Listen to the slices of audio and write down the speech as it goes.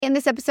In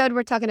this episode,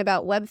 we're talking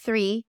about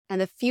Web3 and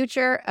the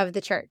future of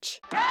the church.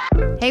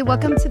 Hey,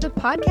 welcome to the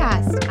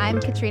podcast. I'm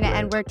Katrina,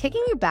 and we're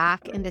taking you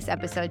back in this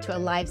episode to a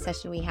live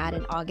session we had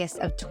in August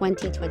of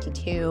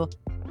 2022.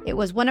 It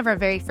was one of our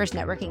very first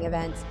networking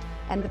events,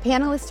 and the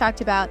panelists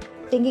talked about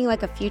thinking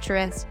like a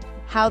futurist,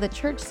 how the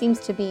church seems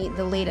to be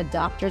the late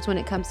adopters when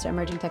it comes to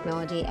emerging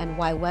technology, and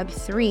why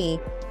Web3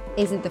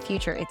 isn't the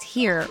future, it's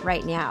here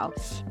right now.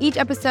 Each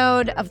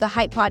episode of the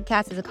Hype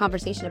podcast is a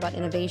conversation about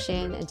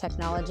innovation and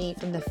technology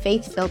from the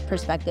faith-filled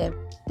perspective.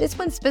 This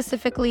one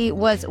specifically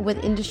was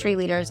with industry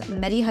leaders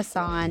Mehdi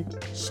Hassan,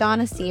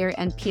 Sean Asir,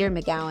 and Peter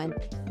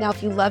McGowan. Now,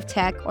 if you love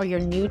tech or you're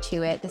new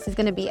to it, this is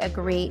going to be a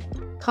great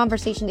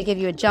conversation to give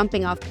you a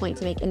jumping off point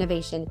to make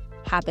innovation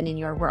happen in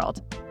your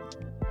world.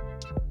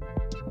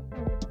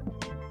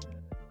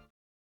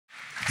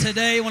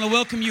 Today, I want to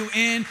welcome you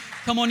in.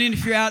 Come on in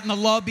if you're out in the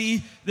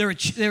lobby. There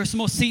are some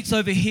more seats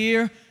over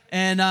here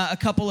and a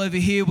couple over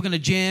here. We're going to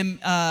jam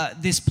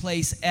this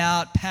place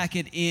out, pack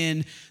it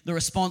in. The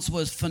response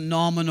was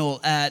phenomenal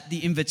at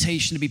the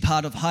invitation to be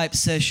part of Hype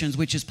Sessions,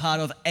 which is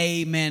part of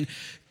Amen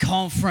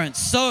Conference.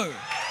 So,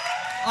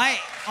 I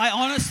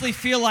honestly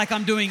feel like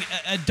I'm doing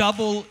a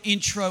double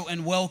intro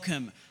and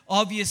welcome.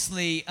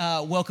 Obviously,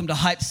 welcome to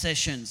Hype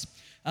Sessions.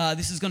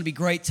 This is going to be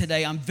great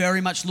today. I'm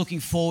very much looking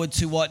forward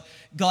to what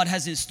God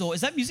has in store. Is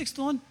that music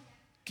still on?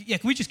 Yeah,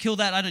 can we just kill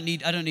that? I don't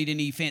need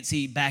any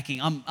fancy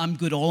backing. I'm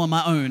good all on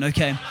my own,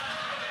 okay?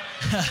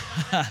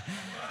 But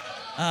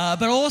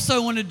I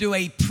also want to do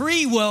a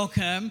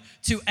pre-welcome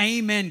to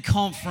Amen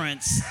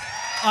Conference.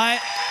 I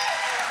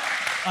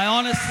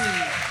honestly,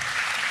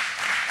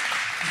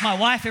 my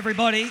wife,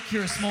 everybody,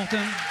 Kira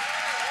Smolton.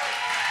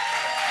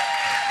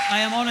 I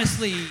am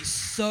honestly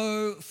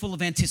so full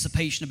of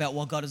anticipation about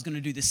what God is going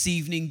to do this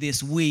evening,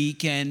 this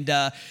week. And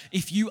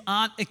if you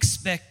aren't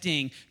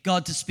expecting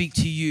God to speak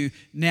to you,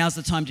 now's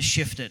the time to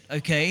shift it,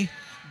 okay?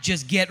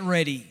 Just get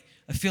ready.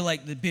 I feel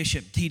like the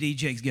bishop, TD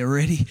Jakes, get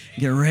ready,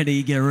 get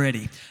ready, get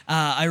ready.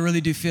 I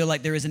really do feel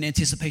like there is an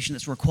anticipation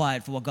that's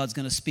required for what God's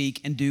going to speak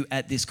and do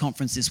at this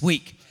conference this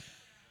week.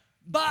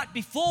 But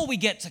before we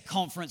get to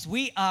conference,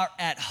 we are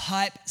at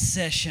Hype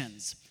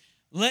Sessions.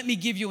 Let me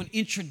give you an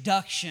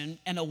introduction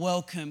and a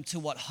welcome to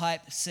what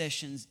Hype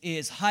Sessions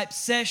is. Hype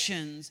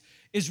Sessions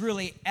is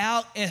really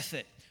our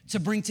effort to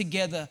bring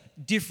together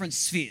different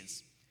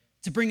spheres,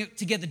 to bring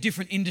together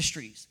different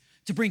industries,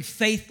 to bring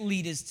faith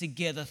leaders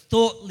together,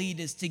 thought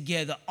leaders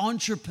together,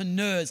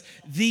 entrepreneurs,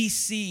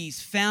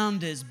 VCs,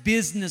 founders,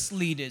 business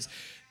leaders.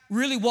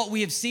 Really what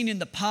we have seen in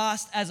the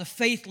past as a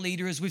faith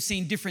leader is we've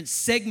seen different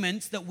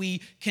segments that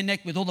we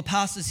connect with. All the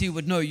pastors here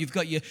would know. You've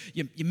got your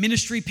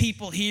ministry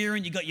people here,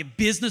 and you've got your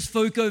business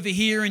folk over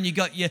here, and you've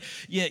got your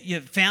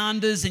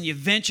founders and your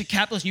venture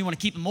capitalists, and you want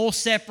to keep them all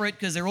separate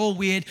because they're all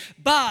weird.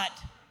 But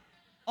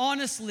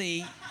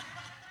honestly,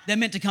 they're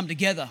meant to come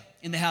together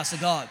in the house of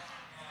God.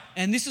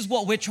 And this is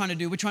what we're trying to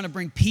do. We're trying to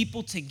bring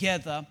people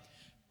together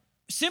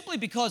simply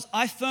because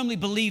I firmly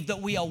believe that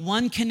we are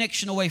one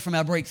connection away from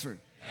our breakthrough.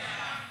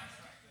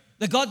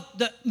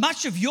 That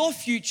much of your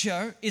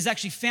future is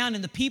actually found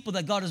in the people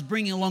that God is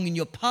bringing along in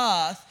your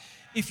path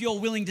if you're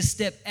willing to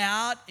step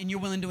out and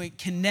you're willing to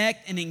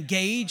connect and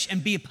engage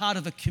and be a part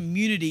of a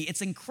community.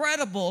 It's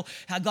incredible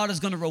how God is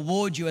going to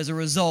reward you as a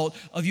result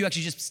of you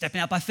actually just stepping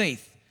out by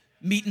faith,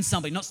 meeting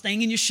somebody, not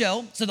staying in your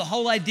shell. So the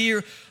whole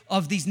idea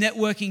of these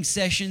networking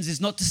sessions is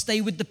not to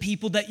stay with the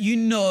people that you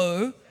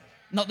know,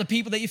 not the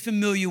people that you're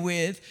familiar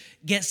with.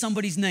 Get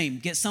somebody's name,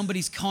 get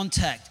somebody's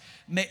contact.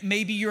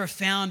 Maybe you're a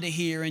founder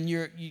here and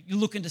you're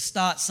looking to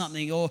start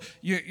something, or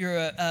you're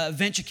a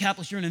venture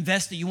capitalist, you're an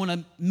investor, you want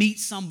to meet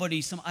somebody,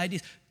 some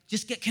ideas.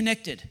 Just get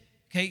connected,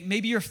 okay?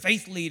 Maybe you're a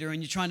faith leader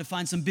and you're trying to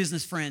find some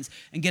business friends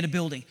and get a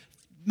building.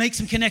 Make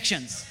some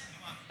connections,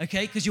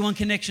 okay? Because you're one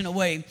connection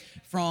away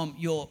from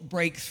your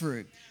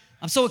breakthrough.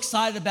 I'm so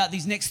excited about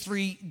these next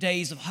 3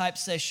 days of Hype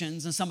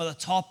Sessions and some of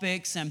the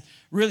topics and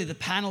really the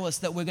panelists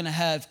that we're going to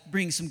have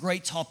bring some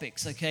great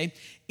topics, okay?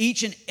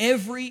 Each and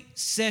every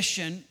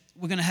session,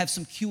 we're going to have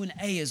some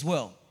Q&A as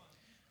well.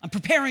 I'm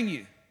preparing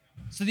you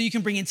so that you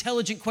can bring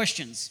intelligent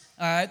questions,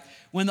 all right?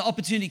 When the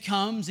opportunity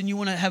comes and you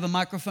want to have a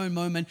microphone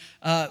moment,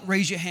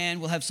 raise your hand.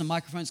 We'll have some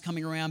microphones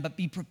coming around, but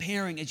be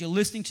preparing as you're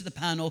listening to the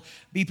panel,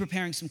 be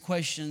preparing some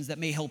questions that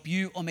may help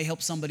you or may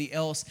help somebody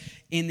else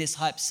in this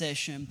Hype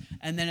Session.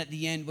 And then at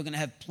the end, we're going to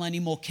have plenty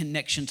more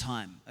connection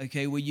time,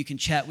 okay, where you can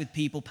chat with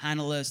people,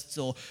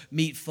 panelists, or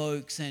meet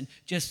folks and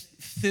just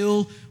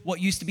fill what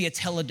used to be a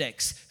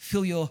Teledex,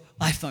 fill your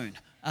iPhone.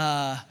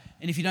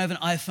 And if you don't have an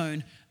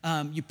iPhone,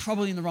 you're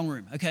probably in the wrong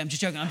room. Okay, I'm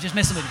just joking. I'm just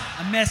messing with you.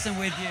 I'm messing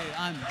with you.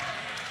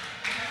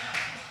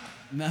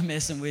 I'm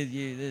messing with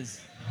you.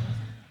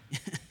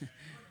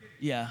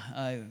 Yeah,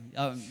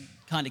 I'm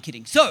kind of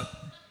kidding. So,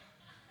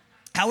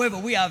 however,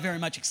 we are very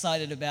much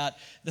excited about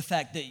the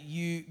fact that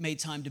you made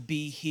time to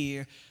be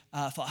here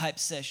for Hype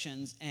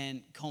Sessions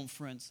and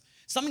conference.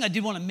 Something I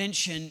did want to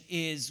mention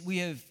is we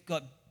have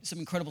got some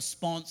incredible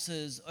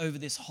sponsors over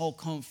this whole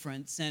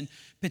conference, and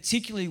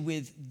particularly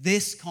with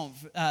this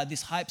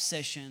Hype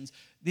Sessions,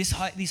 these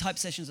Hype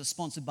Sessions are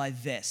sponsored by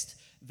Vest.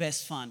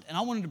 Vest Fund. And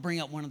I wanted to bring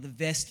up one of the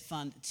Vest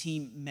Fund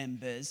team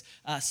members,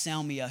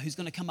 Salmia, who's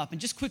going to come up and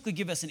just quickly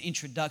give us an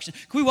introduction.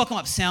 Can we welcome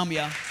up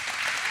Salmia?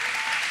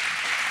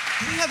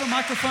 Do we have a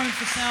microphone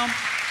for Salm?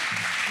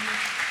 Can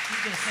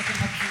we get a second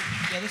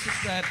microphone? Yeah, let's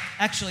just grab.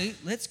 Actually,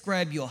 let's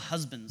grab your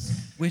husband's.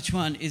 Which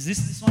one? Is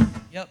this one?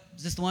 Yep.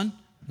 Is this the one?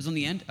 It was on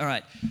the end? All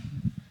right.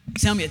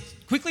 Salmia,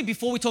 quickly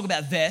before we talk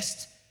about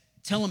Vest,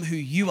 tell them who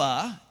you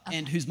are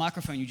and whose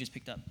microphone you just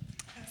picked up.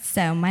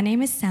 So my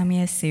name is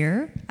Samia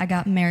Sear. I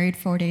got married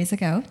 4 days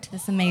ago to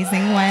this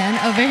amazing one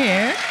over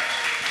here.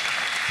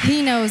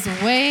 He knows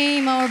way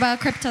more about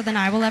crypto than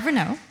I will ever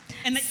know.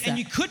 And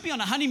you could be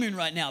on a honeymoon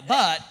right now,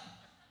 but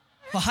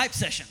for hype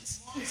sessions.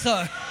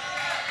 So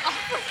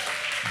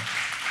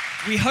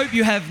we hope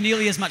you have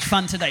nearly as much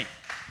fun today.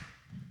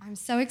 I'm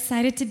so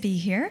excited to be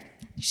here.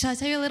 Shall I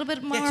tell you a little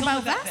bit more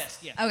about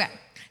Vest? Yeah. Okay.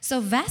 So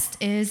Vest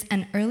is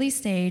an early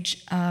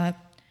stage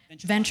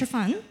venture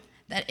fund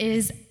that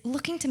is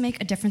looking to make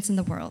a difference in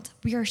the world.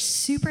 We are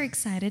super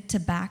excited to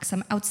back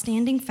some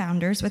outstanding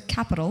founders with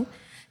capital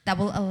that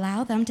will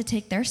allow them to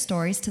take their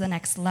stories to the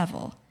next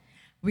level.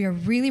 We are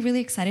really, really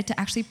excited to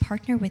actually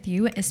partner with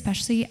you,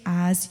 especially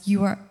as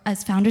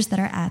founders that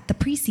are at the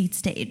pre-seed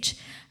stage.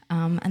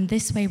 And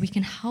this way we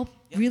can help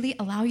really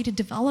allow you to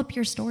develop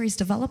your stories,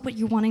 develop what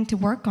you're wanting to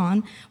work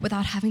on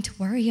without having to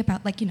worry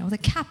about the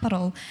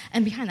capital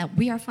and behind that.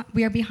 We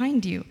are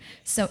behind you.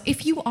 So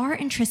if you are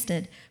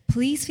interested,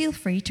 please feel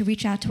free to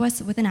reach out to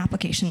us with an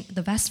application.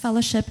 The Vest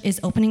Fellowship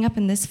is opening up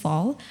in this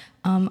fall.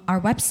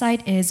 Our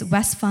website is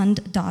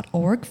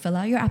westfund.org. Fill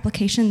out your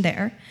application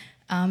there.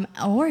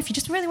 Or if you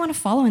just really want to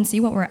follow and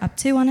see what we're up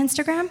to on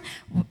Instagram,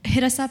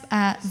 hit us up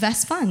at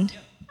Vest Fund.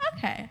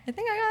 Okay, I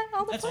think I got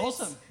all the That's points.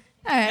 awesome.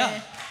 All right.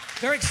 Yeah,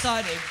 very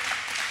excited.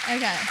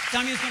 Okay.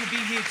 Samia's going to be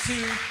here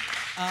too.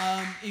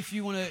 If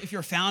you're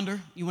a founder,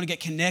 you want to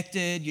get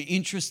connected, you're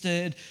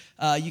interested,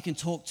 you can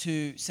talk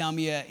to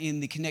Salmia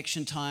in the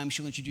connection time.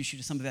 She'll introduce you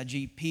to some of our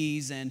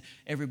GPs and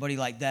everybody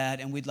like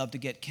that. And we'd love to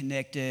get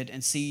connected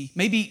and see.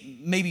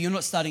 Maybe you're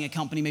not starting a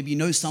company. Maybe you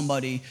know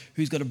somebody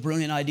who's got a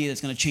brilliant idea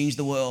that's going to change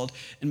the world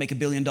and make $1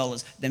 billion.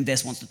 Then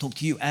Vest wants to talk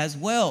to you as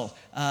well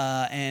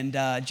and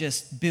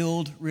just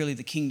build really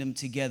the kingdom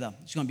together.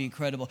 It's going to be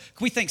incredible.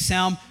 Can we thank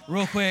Salm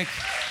real quick?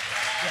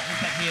 Yeah,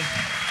 he's back here.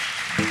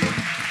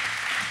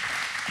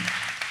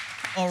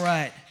 All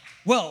right.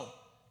 Well,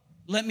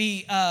 let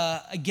me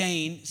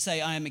again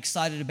say I am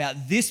excited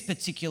about this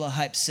particular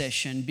hype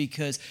session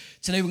because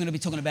today we're going to be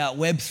talking about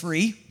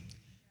Web3,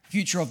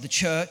 future of the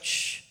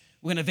church.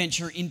 We're going to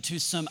venture into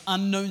some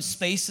unknown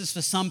spaces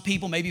for some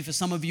people. Maybe for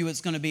some of you, it's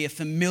going to be a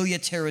familiar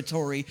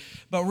territory.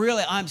 But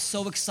really, I'm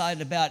so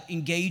excited about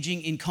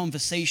engaging in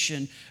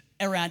conversation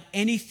around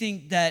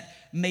anything that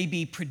may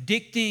be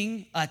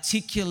predicting,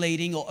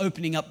 articulating, or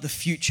opening up the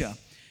future.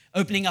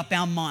 Opening up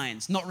our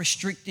minds, not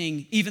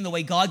restricting even the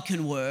way God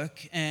can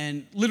work,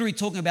 and literally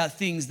talking about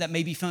things that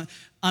may be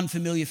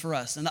unfamiliar for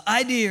us. And the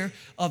idea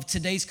of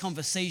today's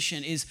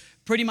conversation is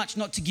pretty much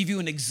not to give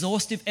you an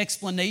exhaustive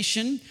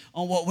explanation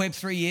on what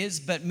Web3 is,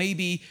 but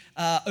maybe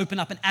open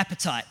up an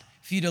appetite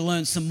for you to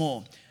learn some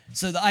more.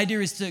 So the idea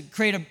is to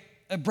create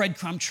a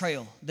breadcrumb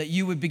trail that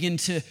you would begin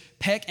to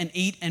peck and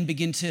eat and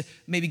begin to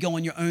maybe go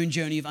on your own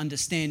journey of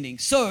understanding.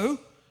 So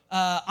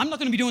I'm not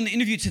going to be doing the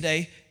interview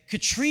today.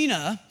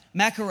 Katrina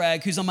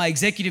Makarag, who's on my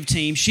executive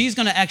team, she's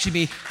going to actually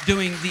be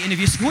doing the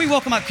interview. So can we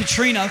welcome up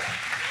Katrina?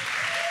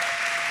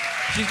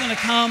 She's going to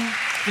come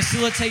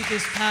facilitate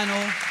this panel,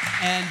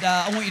 and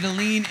I want you to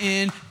lean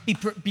in,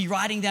 be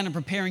writing down and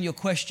preparing your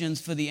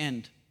questions for the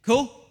end.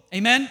 Cool?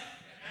 Amen?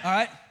 All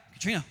right,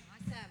 Katrina.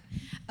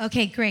 Awesome.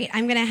 Okay, great.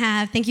 I'm going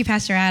to thank you,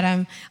 Pastor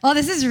Adam. Oh,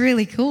 this is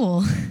really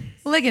cool.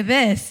 Look at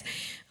this.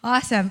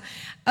 Awesome.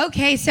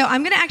 Okay, so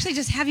I'm going to actually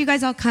just have you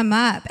guys all come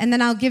up, and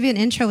then I'll give you an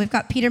intro. We've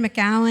got Peter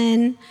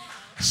McGowan,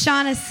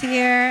 Shauna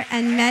Sear,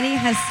 and Mehdi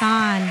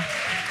Hassan.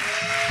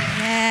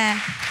 Yeah.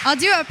 I'll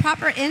do a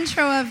proper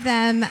intro of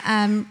them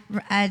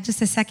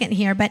just a second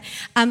here. But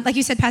like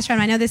you said, Pastor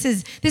Adam, I know this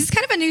is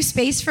kind of a new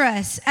space for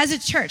us as a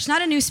church,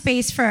 not a new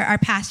space for our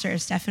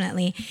pastors,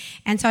 definitely.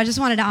 And so I just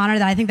wanted to honor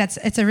that. I think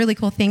it's a really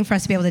cool thing for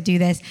us to be able to do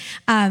this.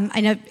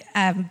 I know,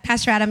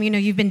 Pastor Adam,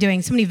 you've been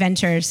doing so many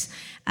ventures,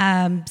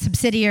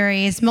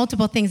 subsidiaries,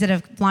 multiple things that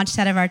have launched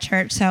out of our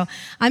church. So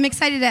I'm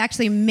excited to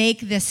actually make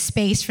this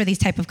space for these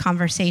type of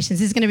conversations.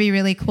 This is going to be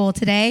really cool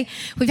today.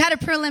 We've had a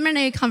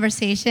preliminary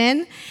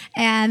conversation,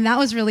 and that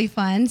was really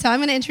fun. So I'm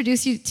going to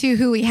introduce you to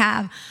who we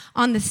have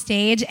on the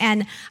stage.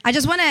 And I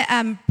just want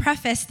to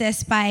preface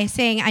this by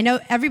saying I know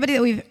everybody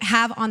that we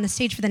have on the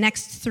stage for the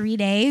next 3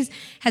 days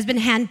has been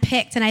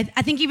handpicked. And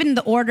I think even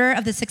the order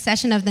of the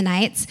succession of the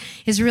nights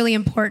is really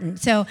important.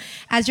 So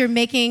as you're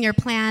making your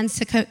plans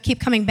to keep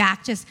coming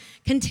back, just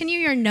continue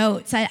your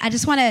notes. I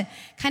just want to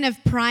kind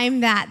of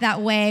prime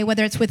that way,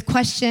 whether it's with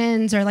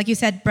questions or, like you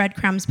said,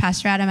 breadcrumbs,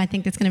 Pastor Adam. I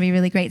think that's going to be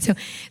really great. So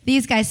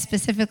these guys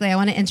specifically, I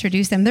want to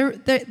introduce them.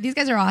 These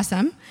guys are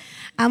awesome.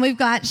 We've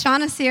got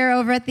Shauna Sear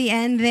over at the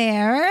end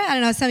there. I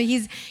don't know,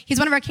 he's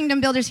one of our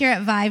kingdom builders here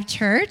at Vive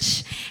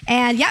Church.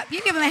 And yep,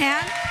 you can give him a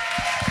hand.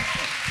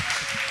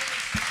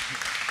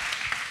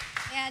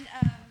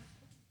 And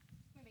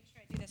let me make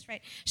sure I do this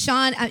right.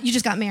 Sean, you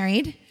just got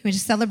married. We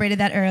just celebrated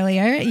that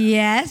earlier.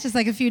 Yes, just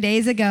like a few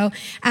days ago.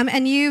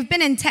 And you've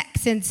been in tech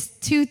since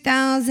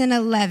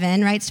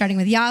 2011, right? Starting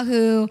with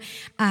Yahoo.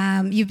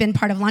 You've been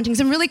part of launching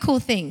some really cool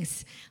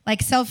things,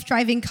 like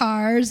self-driving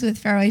cars with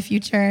Fairway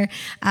Future.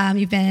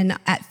 You've been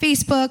at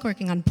Facebook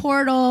working on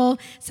Portal,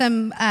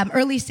 some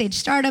early stage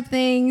startup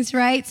things,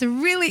 right?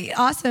 Some really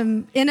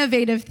awesome,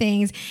 innovative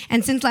things.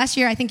 And since last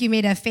year, I think you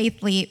made a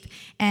faith leap,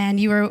 and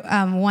you were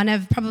one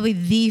of probably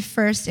the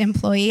first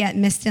employee at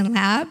Miston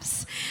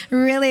Labs.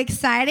 Really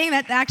exciting.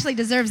 That actually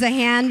deserves a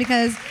hand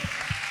because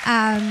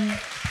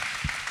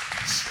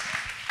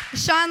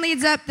Sean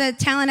leads up the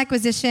talent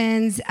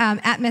acquisitions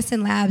at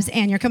Miston Labs,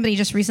 and your company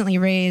just recently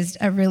raised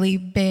a really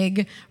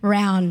big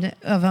round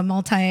of a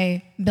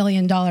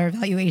multi-billion-dollar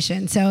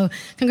valuation. So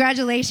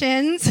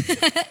congratulations.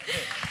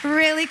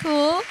 Really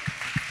cool.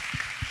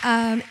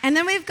 And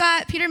then we've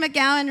got Peter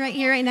McGowan right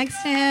here, right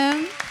next to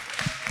him.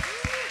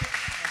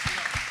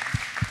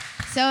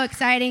 So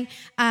exciting.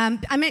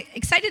 I'm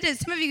excited to,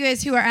 some of you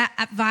guys who are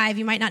at Vive,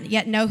 you might not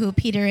yet know who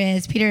Peter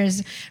is. Peter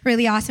is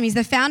really awesome. He's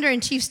the founder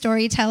and chief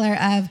storyteller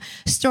of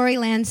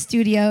Storyland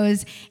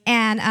Studios.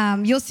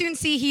 And you'll soon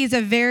see he's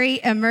a very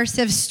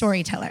immersive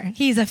storyteller.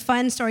 He's a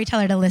fun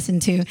storyteller to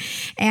listen to.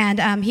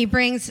 And he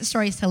brings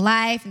stories to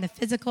life in the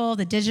physical,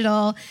 the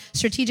digital,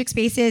 strategic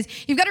spaces.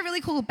 You've got a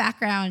really cool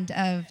background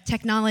of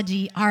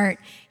technology, art,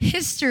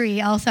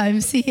 history also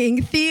I'm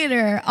seeing,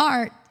 theater,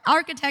 art,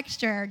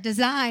 architecture,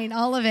 design,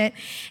 all of it.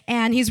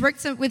 And he's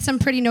worked with some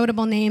pretty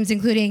notable names,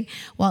 including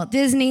Walt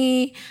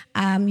Disney,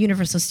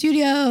 Universal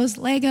Studios,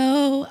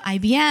 Lego,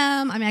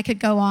 IBM. I mean, I could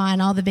go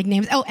on, all the big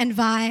names. Oh, and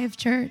Vive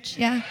Church,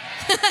 yeah.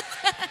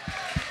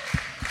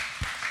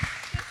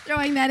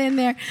 Throwing that in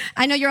there.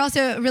 I know you're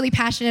also really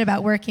passionate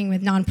about working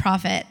with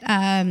nonprofit,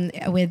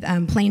 with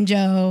Plain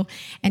Joe,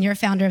 and you're a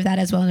founder of that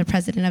as well and a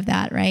president of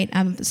that, right?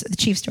 The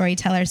chief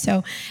storyteller.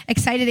 So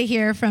excited to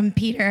hear from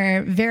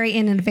Peter, very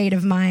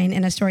innovative mind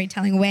in a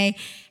storytelling way.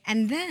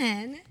 And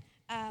then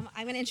I'm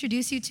going to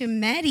introduce you to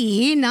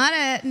Mehdi,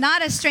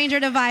 not a stranger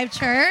to Vive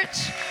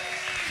Church.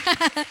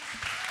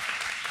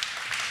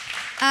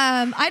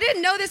 I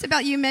didn't know this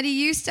about you, Mehdi.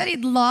 You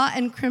studied law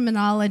and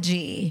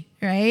criminology,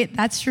 right?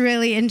 That's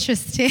really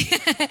interesting.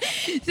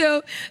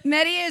 So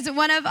Mehdi is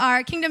one of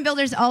our kingdom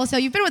builders also.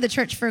 You've been with the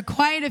church for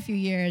quite a few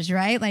years,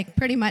 right? Like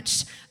pretty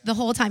much the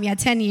whole time. Yeah,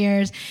 10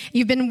 years.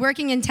 You've been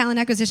working in talent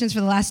acquisitions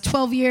for the last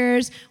 12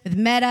 years with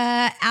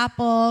Meta,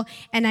 Apple,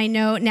 and I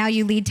know now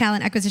you lead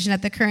talent acquisition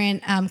at the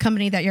current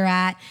company that you're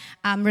at,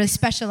 really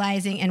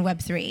specializing in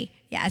Web3.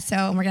 Yeah,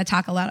 so we're going to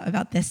talk a lot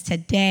about this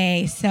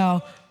today.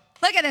 So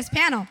look at this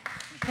panel.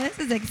 This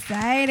is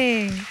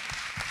exciting.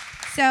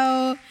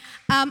 So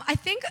I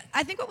think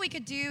what we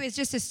could do is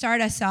just to start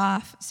us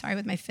off, sorry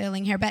with my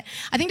fiddling here, but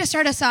I think to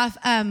start us off,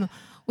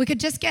 we could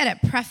just get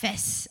a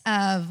preface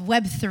of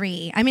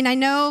Web3. I mean, I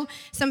know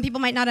some people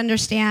might not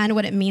understand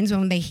what it means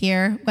when they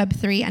hear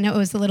Web3. I know it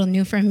was a little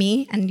new for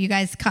me, and you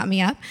guys caught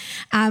me up.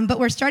 But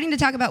we're starting to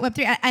talk about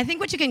Web3. I think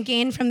what you can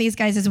gain from these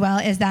guys as well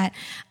is that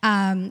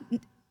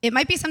it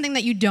might be something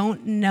that you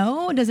don't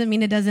know, doesn't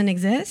mean it doesn't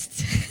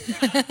exist.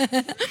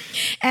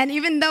 And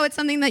even though it's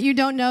something that you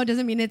don't know,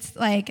 doesn't mean it's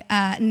like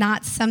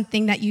not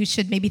something that you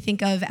should maybe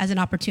think of as an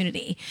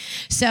opportunity.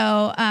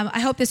 So I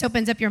hope this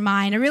opens up your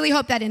mind. I really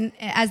hope that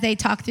as they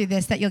talk through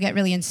this, that you'll get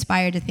really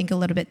inspired to think a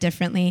little bit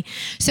differently.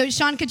 So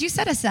Sean, could you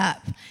set us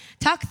up?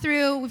 Talk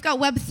through, we've got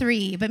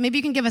Web3, but maybe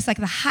you can give us like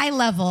the high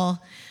level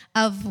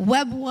of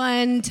Web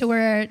 1 to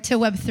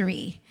Web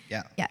 3.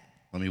 Yeah. Yeah.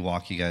 Let me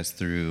walk you guys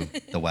through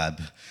the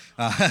web.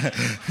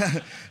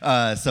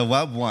 So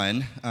Web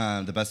 1,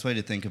 the best way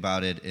to think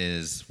about it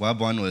is Web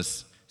 1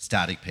 was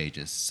static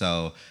pages.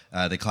 So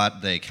they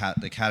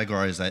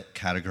categorize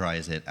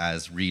it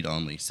as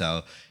read-only.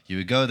 So you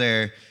would go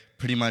there, it's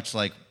pretty much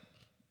like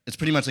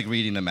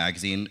reading a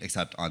magazine,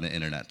 except on the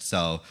internet.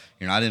 So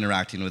you're not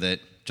interacting with it,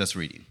 just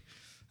reading.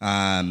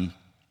 Then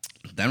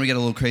we get a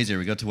little crazier.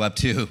 We go to Web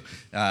 2.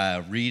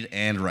 Read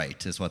and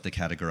write is what they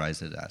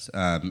categorize it as.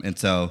 And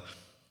so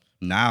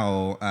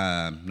now,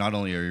 not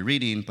only are you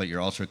reading, but you're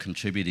also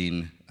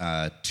contributing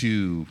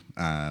to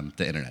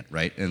the internet,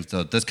 right? And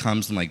so this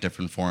comes in like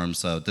different forms.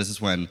 So this is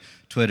when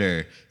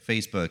Twitter,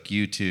 Facebook,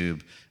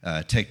 YouTube,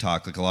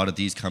 TikTok, like a lot of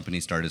these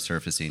companies started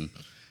surfacing.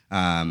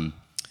 And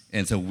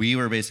so we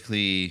were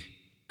basically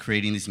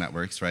creating these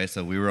networks, right?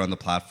 So we were on the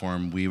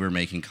platform, we were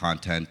making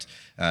content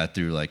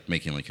through like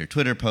making like your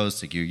Twitter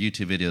posts, like your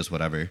YouTube videos,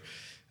 whatever.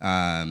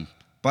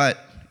 But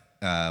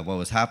what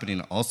was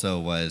happening also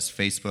was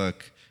Facebook,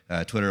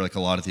 Twitter, like a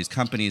lot of these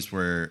companies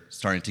were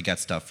starting to get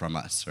stuff from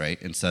us,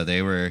 right? And so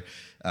they were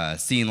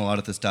seeing a lot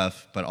of the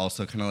stuff, but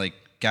also kind of like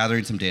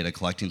gathering some data,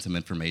 collecting some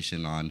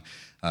information on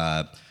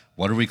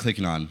what are we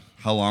clicking on,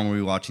 how long are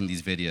we watching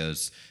these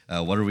videos,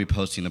 what are we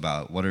posting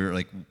about, what are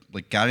like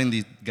gathering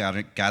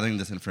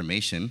this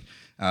information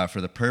for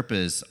the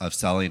purpose of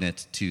selling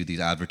it to these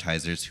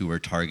advertisers who were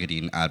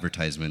targeting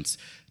advertisements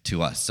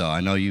to us. So I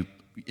know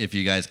if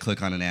you guys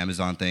click on an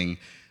Amazon thing,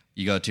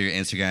 you go to your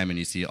Instagram and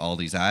you see all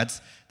these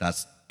ads.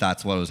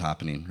 That's what was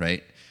happening,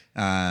 right?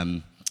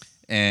 And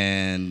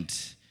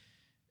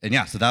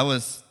yeah, so that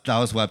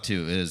was Web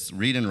 2, is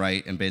read and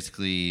write, and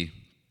basically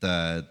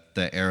the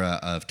era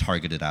of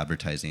targeted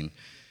advertising.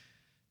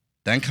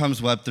 Then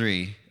comes Web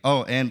 3.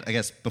 Oh, and I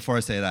guess before I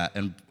say that,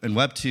 in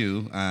Web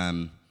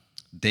 2,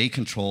 they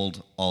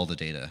controlled all the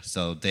data.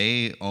 So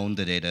they own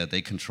the data,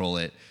 they control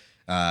it.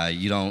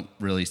 You don't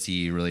really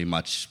see really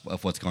much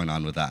of what's going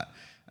on with that.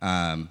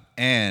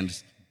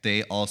 And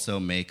they also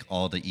make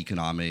all the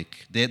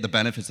the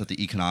benefits of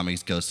the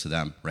economics goes to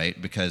them,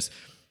 right? Because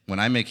when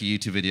I make a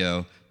YouTube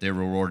video, they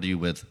reward you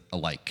with a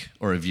like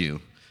or a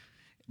view.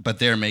 But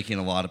they're making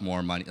a lot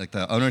more money. Like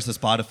the owners of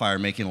Spotify are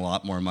making a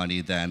lot more money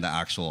than the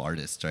actual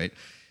artists, right?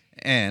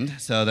 And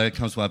so there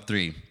comes Web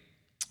 3.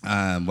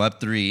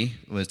 Web 3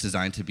 was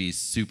designed to be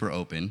super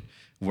open,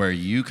 where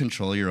you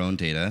control your own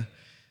data.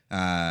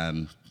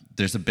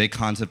 There's a big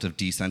concept of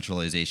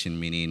decentralization,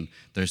 meaning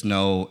there's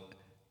no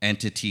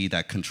entity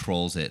that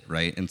controls it,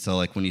 right? And so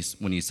like when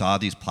you saw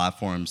these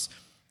platforms,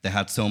 they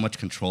had so much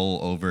control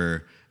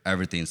over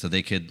everything. So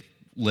they could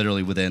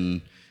literally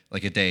within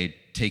like a day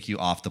take you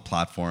off the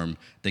platform.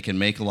 They can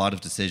make a lot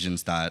of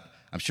decisions that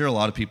I'm sure a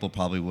lot of people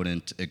probably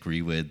wouldn't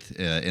agree with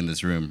in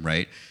this room,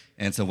 right?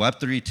 And so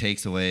Web3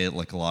 takes away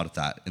like a lot of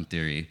that in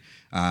theory.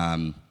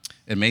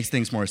 It makes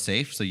things more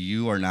safe. So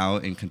you are now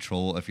in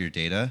control of your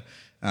data.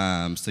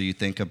 So you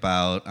think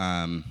about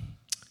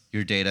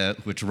your data,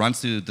 which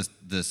runs through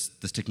this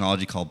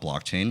technology called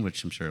blockchain,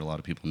 which I'm sure a lot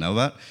of people know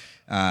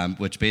about,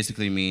 which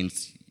basically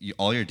means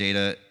all your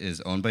data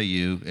is owned by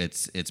you.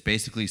 It's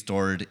basically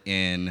stored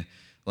in,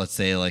 let's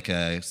say, like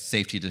a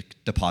safety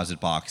deposit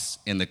box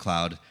in the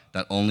cloud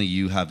that only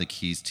you have the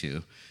keys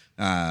to.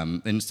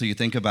 And so you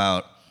think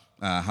about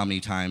how many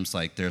times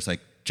like there's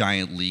like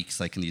giant leaks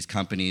like in these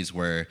companies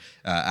where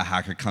a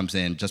hacker comes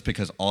in just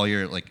because all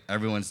your like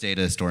everyone's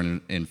data is stored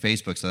in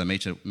Facebook, so that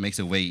makes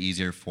it way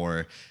easier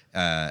for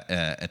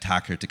an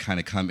attacker to kind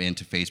of come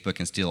into Facebook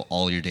and steal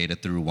all your data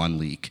through one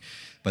leak.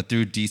 But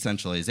through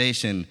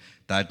decentralization,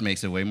 that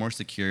makes it way more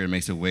secure. It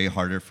makes it way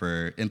harder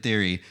in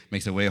theory,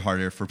 makes it way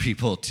harder for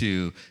people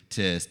to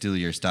steal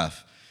your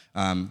stuff.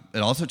 It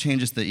also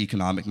changes the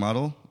economic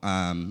model,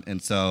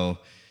 and so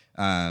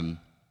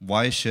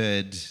why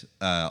should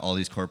all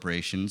these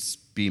corporations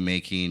be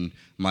making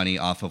money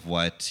off of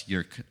what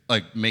you're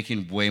like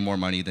making way more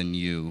money than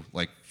you,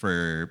 like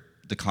for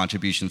the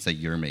contributions that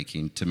you're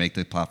making to make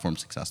the platform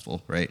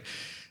successful, right?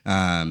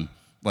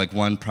 Like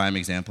one prime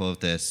example of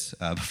this,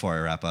 before I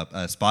wrap up,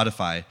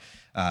 Spotify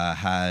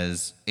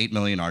has 8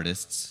 million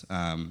artists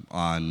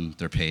on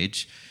their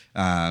page,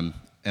 and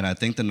I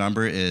think the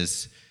number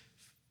is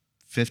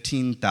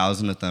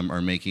 15,000 of them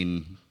are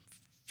making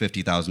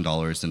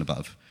 $50,000 and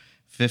above.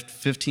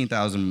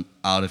 15,000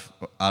 out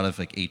of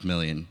like 8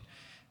 million.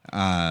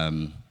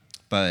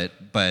 But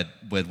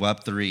with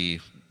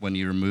Web3, when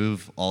you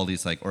remove all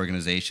these like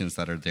organizations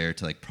that are there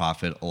to like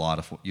profit a lot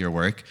of your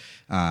work,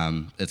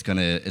 it's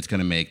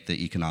gonna make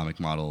the economic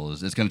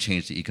models. It's gonna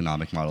change the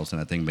economic models,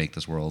 and I think make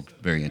this world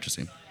very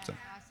interesting. So.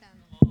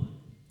 Awesome.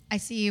 I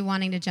see you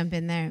wanting to jump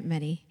in there,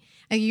 Mehdi.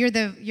 You're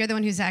the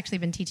one who's actually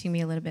been teaching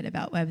me a little bit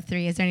about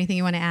Web3. Is there anything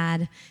you want to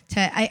add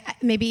to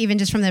maybe even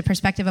just from the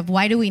perspective of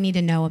why do we need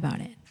to know about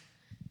it?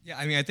 Yeah,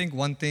 I mean, I think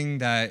one thing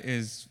that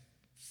is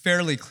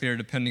fairly clear,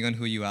 depending on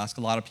who you ask,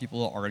 a lot of people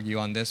will argue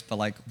on this, but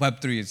like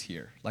Web3 is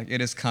here. Like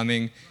it is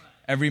coming.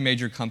 Every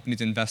major company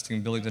is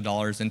investing billions of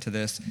dollars into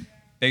this.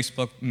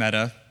 Facebook,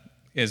 Meta,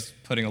 is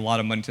putting a lot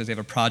of money into this. They have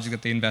a project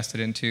that they invested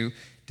into.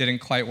 Didn't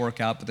quite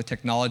work out, but the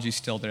technology is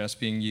still there that's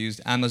being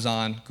used.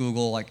 Amazon,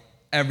 Google, like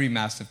every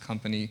massive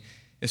company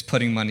is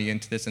putting money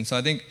into this. And so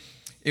I think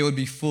it would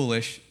be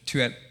foolish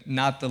to, at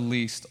not the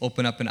least,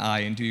 open up an eye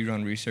and do your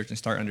own research and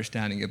start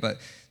understanding it. But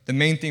the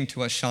main thing to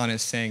what Sean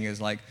is saying is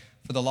like,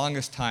 for the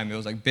longest time, it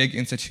was like big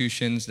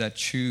institutions that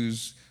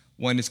choose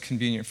when it's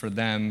convenient for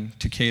them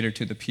to cater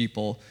to the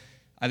people.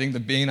 I think the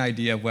main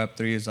idea of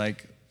Web3 is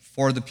like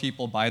for the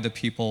people, by the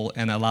people,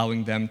 and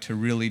allowing them to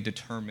really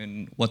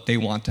determine what they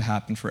want to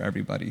happen for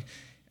everybody.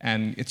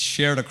 And it's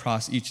shared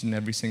across each and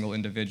every single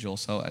individual.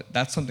 So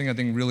that's something I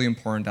think really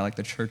important that like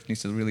the church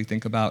needs to really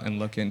think about and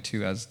look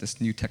into as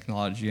this new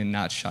technology and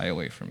not shy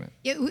away from it.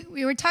 Yeah,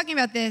 we were talking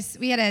about this.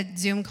 We had a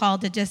Zoom call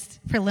to just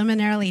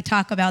preliminarily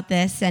talk about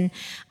this. And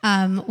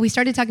we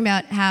started talking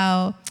about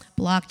how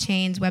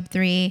blockchains,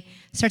 Web3,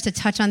 starts to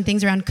touch on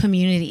things around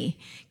community.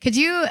 Could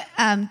you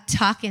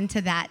talk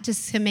into that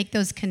just to make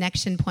those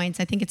connection points?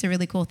 I think it's a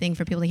really cool thing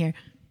for people to hear.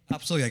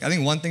 Absolutely. I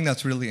think one thing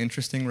that's really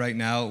interesting right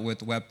now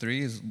with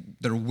Web3 is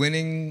they're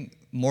winning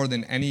more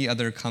than any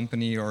other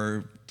company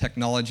or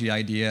technology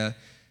idea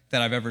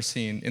that I've ever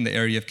seen in the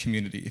area of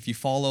community. If you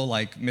follow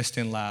like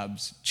Mistin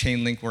Labs,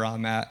 Chainlink where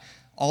I'm at,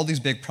 all these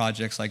big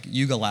projects like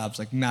Yuga Labs,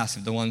 like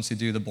massive, the ones who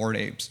do the Bored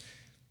Apes,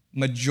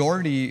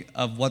 majority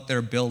of what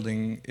they're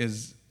building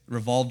is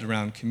revolved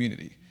around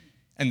community.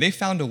 And they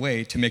found a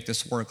way to make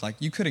this work. Like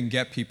you couldn't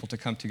get people to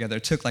come together.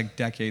 It took like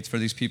decades for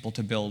these people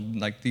to build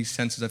like these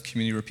senses of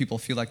community where people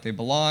feel like they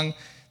belong.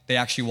 They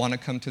actually want to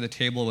come to the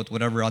table with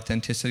whatever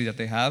authenticity that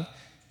they have.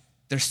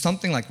 there's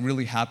something like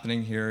really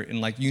happening here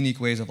in like unique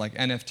ways of like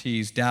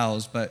NFTs,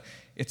 DAOs, but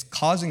it's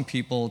causing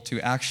people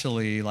to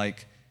actually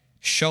like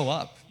show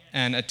up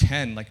and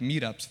attend like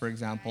meetups, for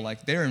example.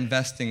 Like they're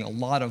investing a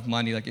lot of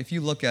money. Like if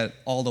you look at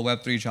all the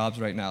Web3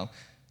 jobs right now,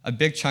 a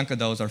big chunk of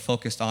those are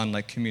focused on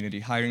like community,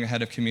 hiring a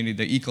head of community,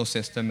 the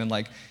ecosystem. And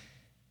like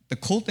the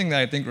cool thing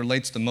that I think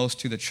relates the most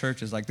to the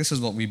church is like, this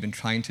is what we've been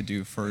trying to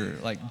do for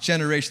like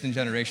generation and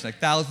generation, like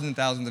thousands and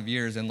thousands of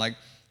years. And like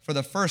for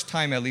the first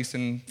time, at least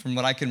from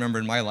what I can remember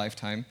in my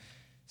lifetime,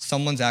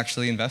 someone's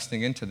actually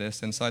investing into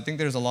this. And so I think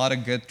there's a lot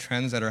of good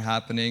trends that are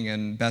happening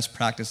and best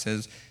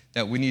practices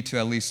that we need to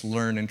at least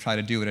learn and try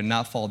to do it and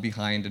not fall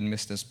behind and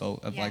miss this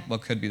boat of like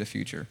what could be the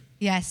future.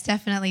 Yes,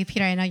 definitely.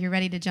 Peter, I know you're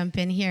ready to jump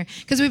in here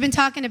because we've been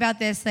talking about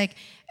this. Like,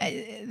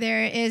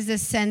 there is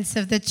this sense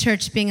of the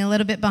church being a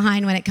little bit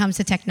behind when it comes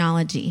to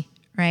technology,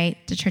 right?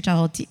 The church a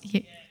whole.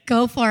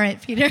 Go for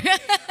it, Peter.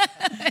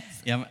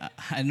 Yeah,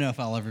 I don't know if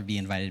I'll ever be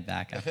invited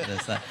back after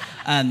this.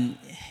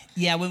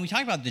 Yeah, when we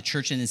talk about the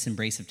church and this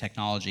embrace of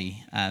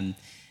technology,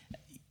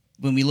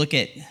 when we look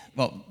at,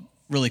 well,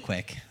 really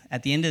quick,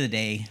 at the end of the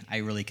day, I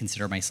really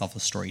consider myself a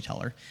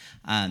storyteller.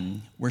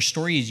 Where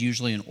story is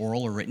usually an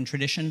oral or written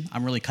tradition,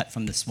 I'm really cut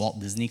from this Walt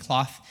Disney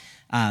cloth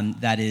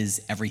that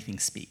is everything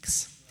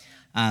speaks.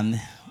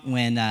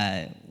 When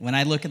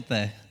I look at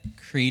the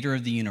creator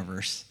of the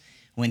universe,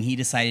 when he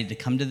decided to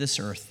come to this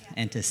earth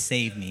and to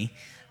save me,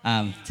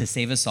 to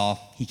save us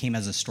all, he came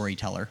as a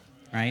storyteller,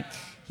 right?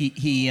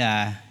 He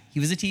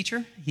was a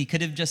teacher. He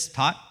could have just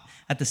taught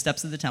at the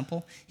steps of the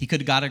temple. He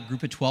could have got a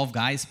group of 12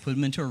 guys, put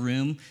them into a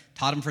room,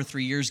 taught them for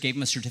 3 years, gave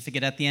them a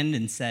certificate at the end,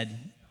 and said,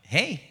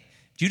 hey,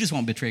 Judas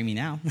won't betray me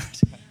now.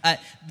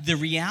 The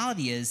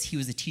reality is he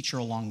was a teacher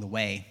along the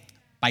way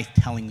by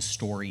telling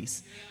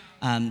stories.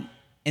 And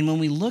when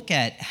we look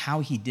at how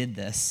he did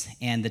this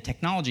and the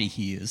technology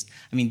he used,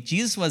 I mean,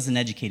 Jesus was an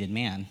educated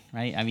man,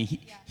 right? I mean,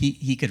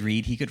 he could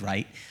read, he could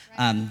write.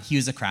 He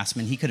was a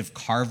craftsman. He could have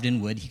carved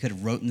in wood. He could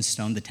have wrote in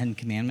stone the 10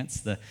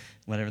 Commandments, the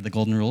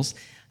golden rules.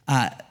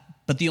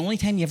 But the only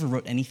time he ever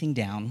wrote anything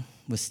down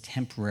was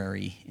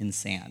temporary in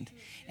sand.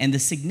 And the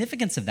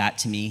significance of that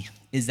to me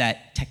is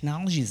that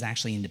technology is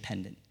actually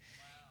independent.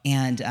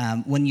 And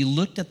when you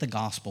looked at the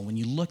gospel, when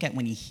you look at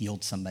when he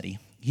healed somebody,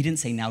 he didn't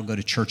say, now go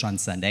to church on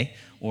Sunday,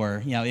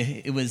 or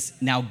it was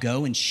now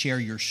go and share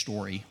your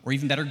story, or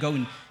even better, go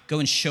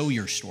and show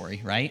your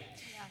story, right?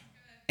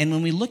 And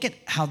when we look at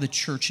how the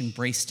church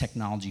embraced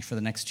technology for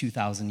the next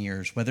 2,000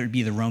 years, whether it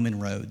be the Roman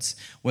roads,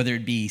 whether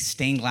it be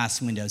stained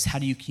glass windows, how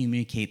do you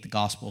communicate the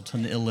gospel to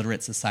an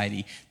illiterate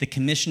society? The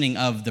commissioning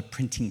of the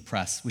printing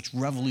press, which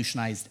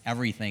revolutionized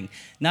everything,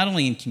 not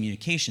only in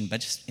communication,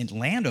 but just in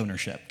land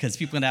ownership, because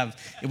people would have,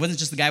 it wasn't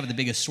just the guy with the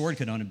biggest sword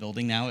could own a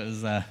building. Now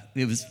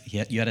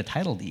you had a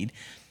title deed.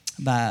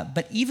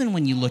 But even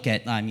when you look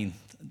at,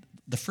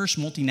 the first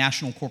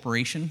multinational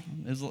corporation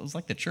is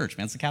like the church,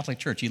 man. It's the Catholic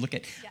Church. You look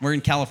at, we're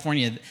in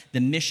California, the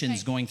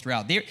missions going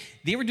throughout.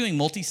 They were doing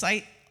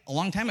multi-site a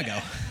long time ago.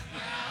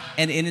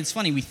 And it's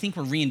funny, we think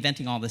we're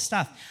reinventing all this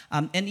stuff.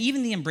 And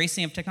even the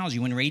embracing of technology,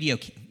 when radio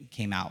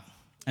came out,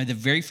 the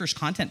very first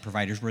content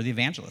providers were the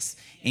evangelists.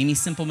 Amy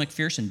Semple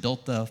McPherson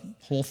built the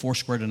whole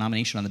Foursquare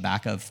denomination on the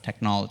back of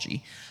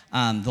technology.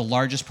 The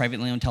largest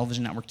privately owned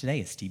television network today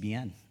is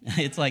TBN.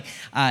 It's like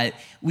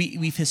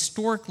we've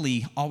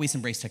historically always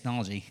embraced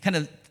technology. Kind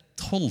of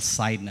total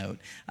side note,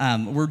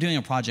 we're doing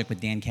a project with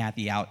Dan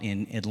Cathy out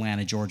in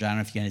Atlanta, Georgia. I don't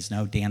know if you guys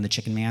know Dan the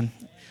Chicken Man,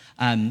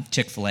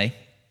 Chick-fil-A.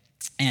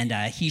 And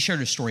he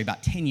shared a story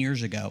about 10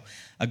 years ago.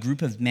 A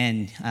group of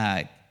men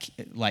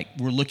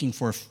were looking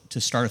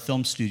to start a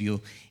film studio,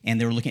 and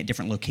they were looking at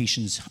different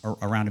locations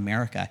around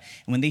America.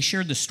 And when they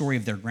shared the story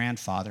of their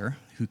grandfather,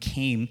 who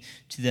came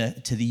to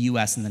the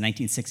U.S. in the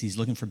 1960s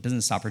looking for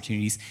business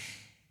opportunities,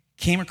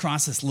 came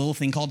across this little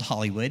thing called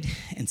Hollywood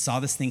and saw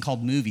this thing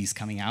called movies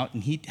coming out,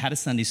 and he had a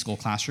Sunday school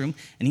classroom,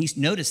 and he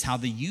noticed how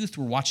the youth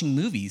were watching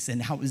movies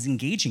and how it was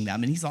engaging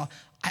them, and he thought,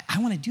 I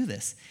want to do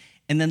this.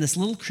 And then this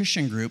little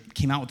Christian group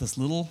came out with this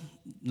little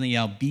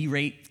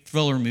B-rate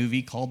thriller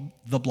movie called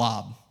The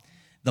Blob.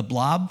 The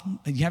Blob,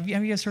 have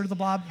you guys heard of The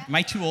Blob? Am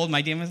I too old?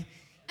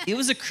 It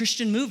was a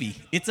Christian movie.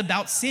 It's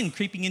about sin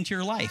creeping into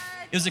your life.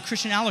 It was a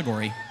Christian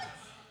allegory.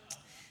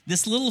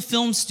 This little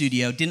film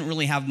studio didn't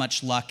really have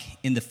much luck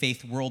in the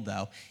faith world,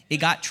 though. It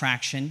got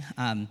traction.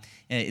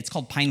 It's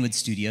called Pinewood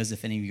Studios,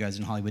 if any of you guys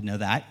in Hollywood know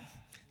that.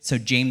 So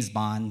James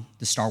Bond,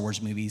 the Star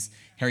Wars movies,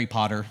 Harry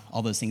Potter,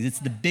 all those things. It's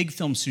the big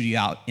film studio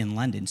out in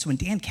London. So when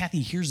Dan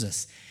Cathy hears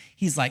this,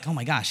 he's like, oh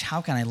my gosh, how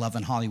can I love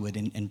in Hollywood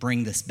and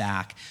bring this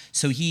back?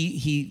 So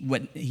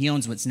he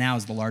owns what's now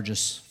is the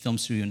largest film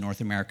studio in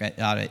North America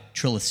out at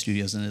Trilith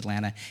Studios in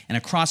Atlanta. And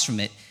across from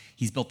it,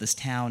 he's built this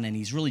town, and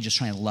he's really just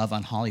trying to love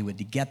on Hollywood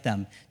to get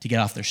them to get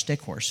off their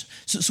stick horse.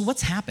 So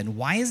what's happened?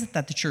 Why is it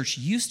that the church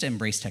used to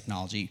embrace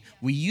technology?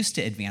 We used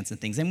to advance in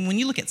things. And when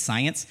you look at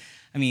science,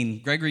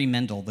 Gregory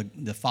Mendel,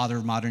 the father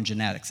of modern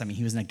genetics,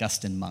 he was an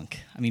Augustine monk.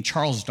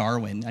 Charles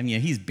Darwin,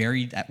 he's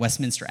buried at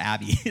Westminster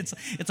Abbey. It's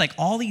like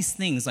all these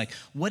things, like,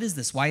 what is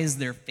this? Why is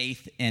there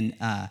faith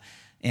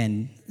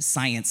and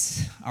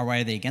science, or why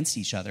are they against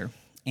each other?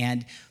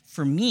 And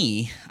for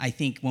me, I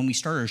think when we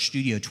started our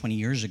studio 20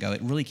 years ago,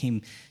 it really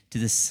came to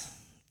this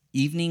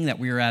evening that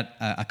we were at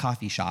a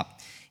coffee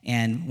shop.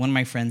 And one of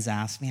my friends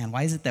asked, man,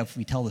 why is it that if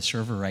we tell the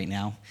server right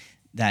now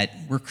that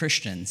we're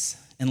Christians,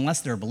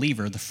 unless they're a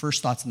believer, the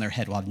first thoughts in their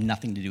head will have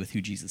nothing to do with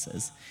who Jesus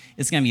is.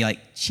 It's going to be like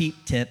cheap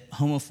tip,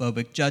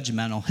 homophobic,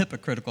 judgmental,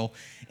 hypocritical.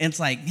 And it's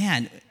like,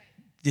 man,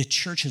 the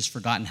church has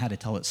forgotten how to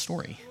tell its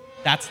story.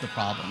 That's the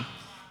problem.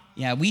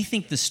 Yeah, we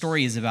think the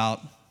story is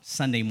about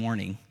Sunday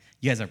morning.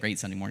 You guys have a great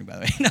Sunday morning, by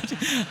the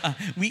way.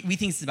 We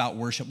think it's about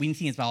worship. We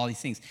think it's about all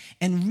these things.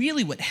 And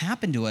really what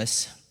happened to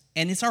us,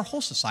 and it's our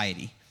whole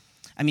society,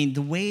 I mean,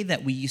 the way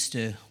that we used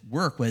to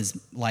work was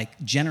like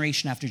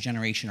generation after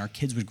generation, our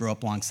kids would grow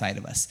up alongside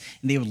of us,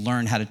 and they would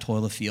learn how to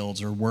toil the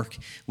fields or work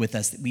with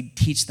us. We'd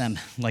teach them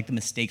like the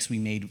mistakes we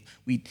made.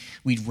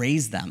 We'd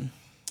raise them.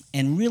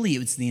 And really, it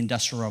was the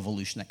Industrial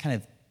Revolution that kind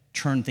of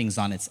turned things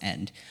on its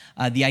end.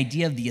 The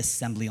idea of the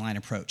assembly line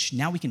approach.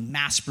 Now we can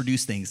mass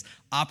produce things.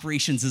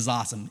 Operations is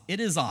awesome. It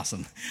is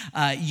awesome.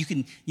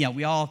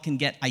 We all can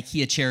get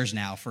IKEA chairs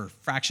now for a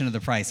fraction of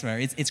the price.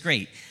 Right? It's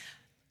great.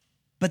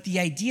 But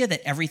the idea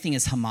that everything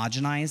is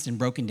homogenized and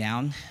broken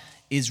down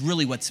is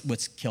really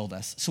what's killed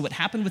us. So what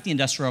happened with the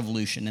Industrial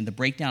Revolution and the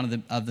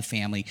breakdown of the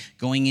family,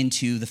 going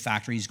into the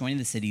factories, going to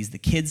the cities, the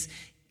kids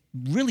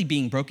really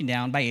being broken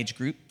down by age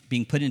group,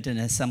 being put into an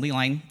assembly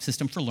line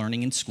system for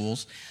learning in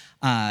schools,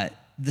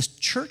 the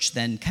church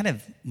then kind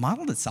of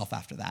modeled itself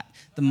after that.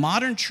 The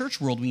modern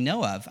church world we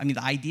know of, I mean,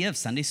 the idea of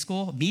Sunday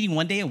school, meeting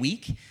one day a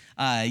week,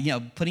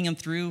 putting them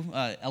through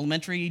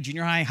elementary,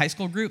 junior high, high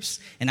school groups,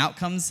 and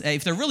outcomes.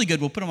 If they're really good,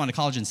 we'll put them on a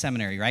college and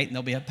seminary, right? And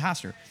they'll be a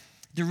pastor.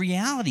 The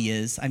reality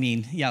is, I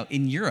mean,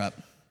 in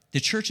Europe, the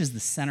church is the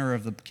center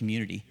of the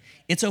community.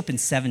 It's open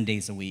 7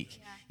 days a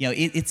week.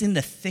 It's in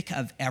the thick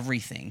of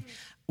everything.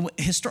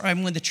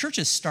 When the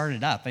churches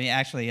started up,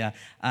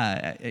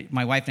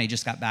 my wife and I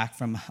just got back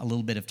from a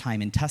little bit of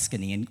time in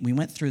Tuscany, and we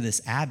went through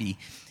this abbey.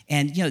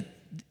 And,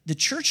 the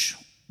church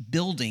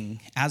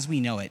building as we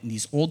know it in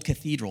these old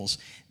cathedrals,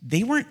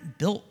 they weren't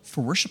built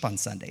for worship on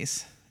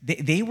Sundays.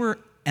 They were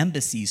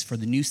embassies for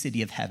the new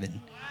city of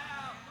heaven.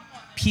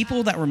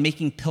 People that were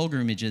making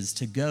pilgrimages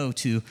to go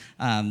to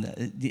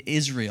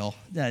Israel,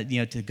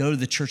 to go to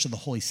the Church of the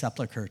Holy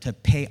Sepulchre, to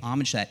pay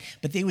homage to that.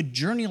 But they would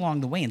journey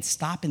along the way and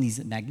stop in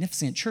these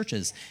magnificent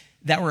churches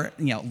that were,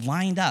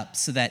 lined up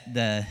so that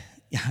the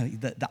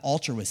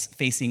altar was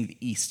facing the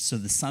east, so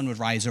the sun would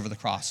rise over the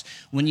cross.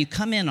 When you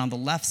come in on the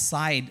left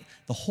side,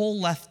 the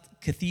whole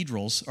left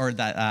cathedrals, or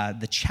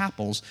the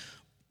chapels,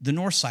 the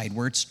north side,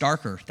 where it's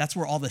darker, that's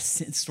where all the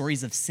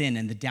stories of sin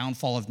and the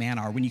downfall of man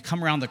are. When you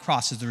come around the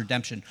cross, is the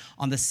redemption.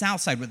 On the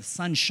south side, where the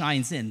sun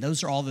shines in,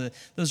 those are all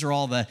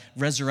the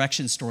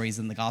resurrection stories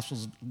and the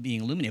gospels being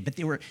illuminated.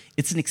 But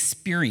it's an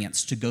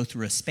experience to go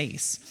through a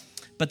space.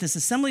 But this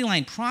assembly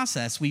line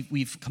process,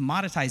 we've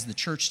commoditized the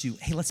church to,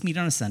 hey, let's meet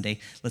on a Sunday.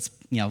 Let's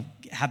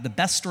have the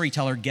best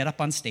storyteller get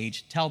up on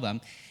stage, tell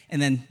them.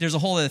 And then there's a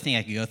whole other thing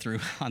I could go through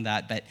on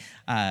that, but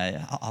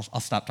I'll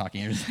stop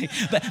talking.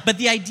 But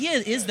the idea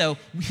is, though,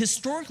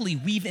 historically,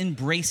 we've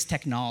embraced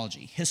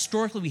technology.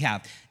 Historically, we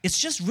have. It's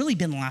just really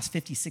been the last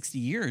 50, 60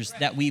 years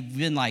that we've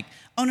been like,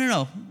 oh,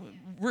 no,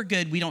 we're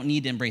good. We don't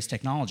need to embrace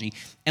technology.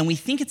 And we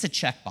think it's a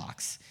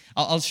checkbox.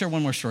 I'll share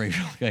one more story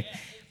real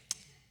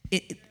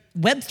quick.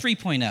 Web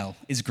 3.0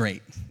 is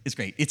great. It's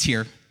great. It's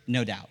here,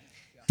 no doubt.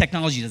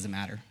 Technology doesn't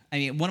matter. I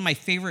mean, one of my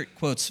favorite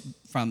quotes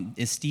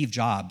is Steve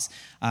Jobs.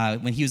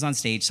 When he was on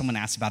stage, someone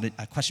asked about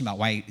a question about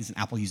why isn't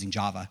Apple using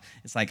Java.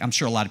 It's like, I'm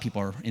sure a lot of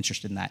people are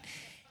interested in that.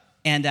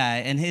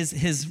 And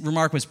his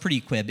remark was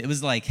pretty quib. It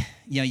was like,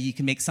 you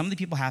can make some of the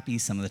people happy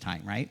some of the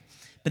time, right?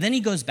 But then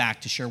he goes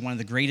back to share one of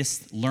the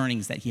greatest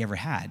learnings that he ever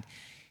had.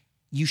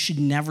 You should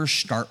never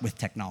start with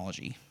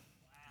technology.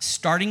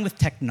 Starting with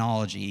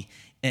technology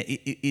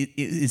it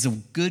is a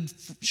good,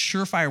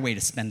 surefire way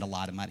to spend a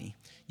lot of money.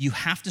 You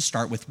have to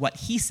start with what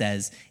he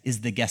says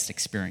is the guest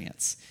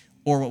experience,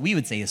 or what we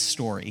would say is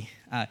story.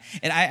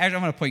 And I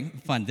don't want to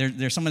point fun.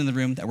 There's someone in the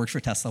room that works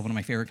for Tesla, one of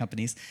my favorite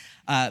companies.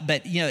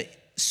 But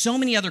so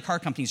many other car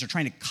companies are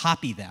trying to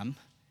copy them,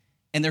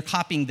 and they're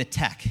copying the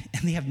tech,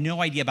 and they have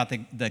no idea about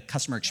the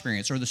customer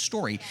experience or the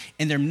story,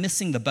 and they're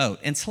missing the boat.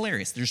 And it's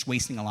hilarious. They're just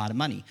wasting a lot of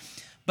money.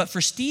 But for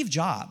Steve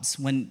Jobs,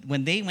 when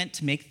they went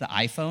to make the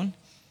iPhone,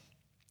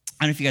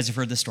 I don't know if you guys have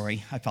heard this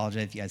story. I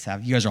apologize if you guys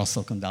have. You guys are all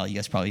Silicon Valley. You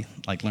guys probably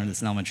learned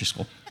this in elementary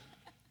school.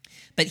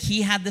 But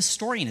he had this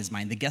story in his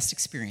mind. The guest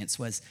experience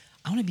was,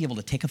 I want to be able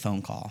to take a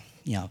phone call,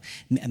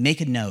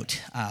 make a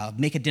note,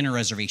 make a dinner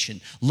reservation,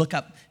 look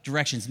up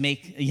directions,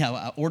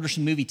 order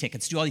some movie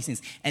tickets, do all these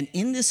things. And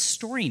in this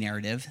story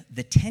narrative,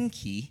 the 10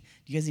 key,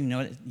 do you guys even know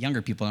what,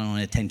 younger people don't know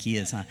what a 10 key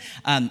is, huh?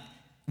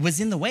 Was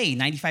in the way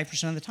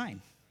 95% of the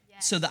time.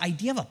 Yes. So the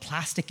idea of a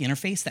plastic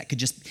interface that could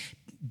just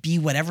be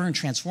whatever and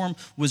transform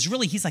was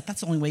really, he's like,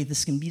 that's the only way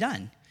this can be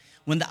done.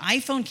 When the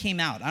iPhone came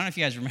out, I don't know if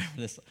you guys remember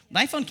this.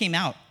 When the iPhone came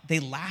out, they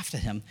laughed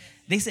at him.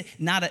 They said,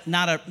 not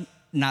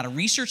a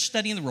research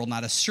study in the world,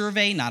 not a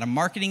survey, not a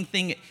marketing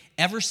thing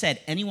ever said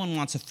anyone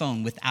wants a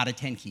phone without a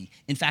 10 key.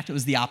 In fact, it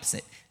was the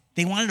opposite.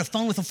 They wanted a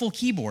phone with a full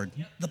keyboard.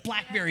 The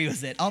BlackBerry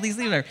was it. All these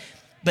things are.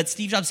 But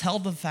Steve Jobs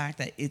held the fact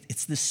that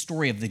it's this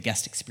story of the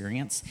guest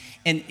experience.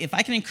 And if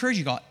I can encourage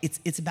you all,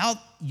 it's about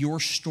your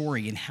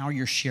story and how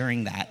you're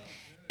sharing that.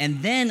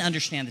 And then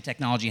understand the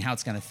technology and how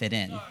it's going to fit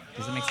in.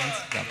 Does that make sense?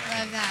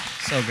 Love that.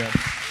 So good.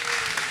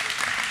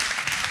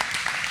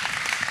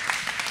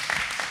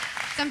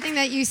 Something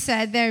that you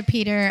said there,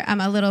 Peter,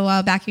 a little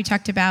while back, you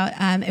talked about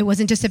it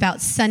wasn't just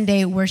about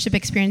Sunday worship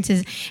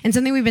experiences. And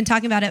something we've been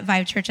talking about at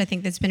Vive Church, I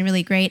think that's been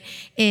really great,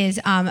 is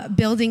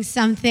building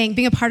something,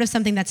 being a part of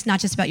something that's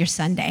not just about your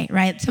Sunday,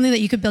 right? Something that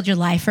you could build your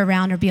life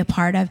around or be a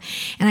part of.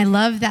 And I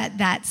love that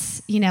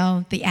that's,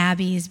 the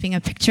Abbeys being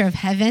a picture of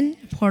heaven,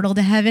 portal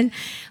to heaven.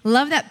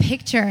 Love that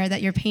picture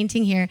that you're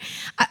painting here.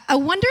 I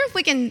wonder if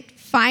we can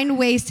find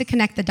ways to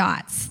connect the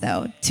dots,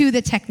 though, to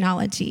the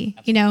technology.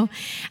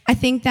 I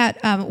think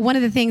that one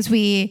of the things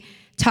we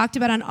talked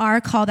about on our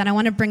call that I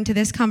want to bring to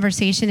this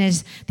conversation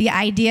is the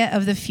idea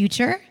of the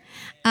future.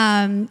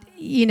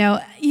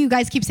 You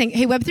guys keep saying,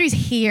 hey, Web3 is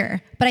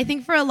here. But I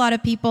think for a lot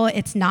of people,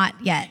 it's not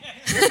yet.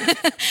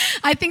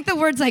 I think the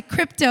words like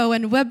crypto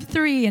and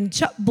Web3 and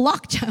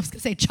blockchain, I was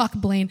going to say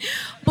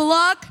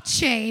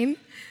blockchain.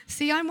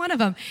 See, I'm one of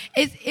them.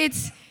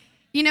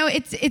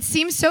 It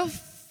seems so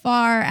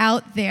far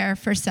out there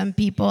for some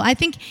people. I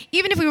think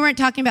even if we weren't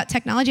talking about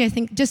technology, I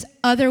think just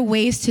other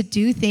ways to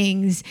do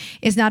things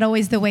is not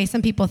always the way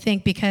some people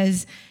think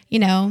because,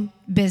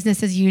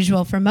 business as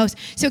usual for most.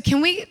 So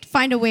can we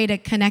find a way to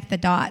connect the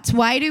dots?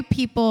 Why do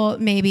people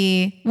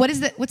what's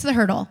the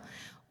hurdle?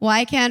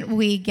 Why can't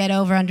we get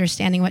over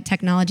understanding what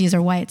technology is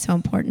or why it's so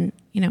important,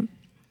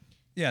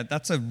 Yeah,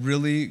 that's a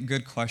really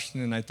good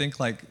question. And I think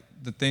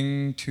the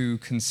thing to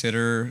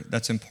consider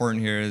that's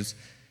important here is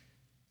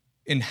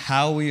in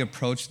how we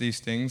approach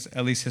these things,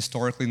 at least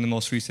historically in the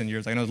most recent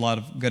years. I know a lot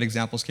of good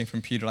examples came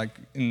from Peter, like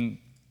in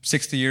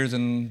 60 years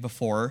and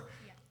before,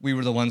 we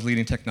were the ones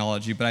leading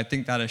technology, but I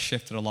think that has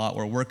shifted a lot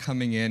where we're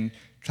coming in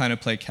trying to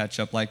play catch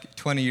up. Like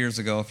 20 years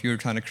ago, if you were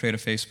trying to create a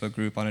Facebook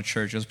group on a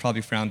church, it was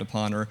probably frowned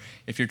upon, or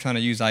if you're trying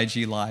to use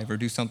IG Live or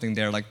do something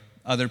there,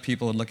 other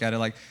people would look at it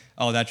like,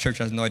 oh, that church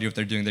has no idea what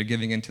they're doing. They're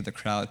giving into the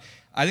crowd.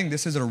 I think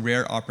this is a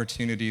rare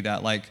opportunity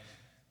that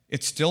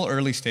it's still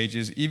early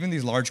stages. Even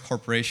these large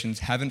corporations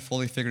haven't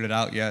fully figured it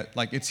out yet.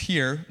 It's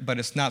here, but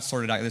it's not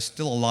sorted out. There's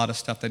still a lot of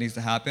stuff that needs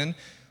to happen.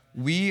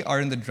 We are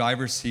in the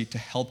driver's seat to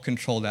help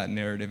control that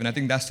narrative. And I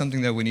think that's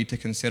something that we need to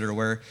consider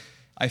where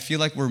I feel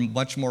like we're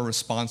much more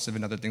responsive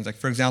in other things.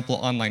 For example,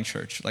 online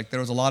church.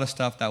 There was a lot of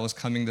stuff that was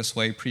coming this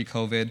way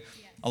pre-COVID. Yes.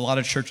 A lot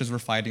of churches were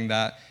fighting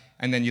that.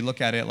 And then you look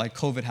at it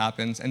COVID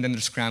happens, and then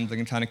they're scrambling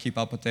and trying to keep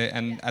up with it.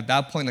 And at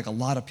that point, a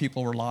lot of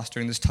people were lost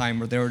during this time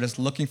where they were just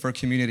looking for a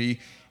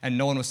community, and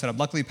no one was set up.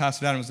 Luckily,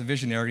 Pastor Adam was a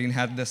visionary and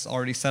had this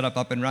already set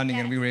up and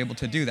running, and we were able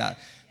to do that.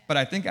 But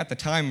I think at the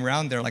time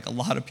around there, a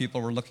lot of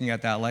people were looking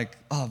at that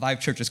oh, Vive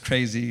Church is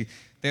crazy.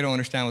 They don't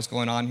understand what's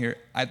going on here.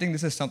 I think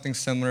this is something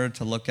similar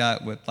to look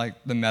at with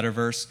the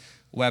metaverse,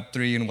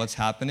 Web3, and what's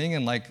happening,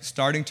 and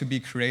starting to be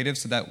creative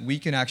so that we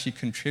can actually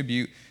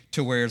contribute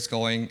to where it's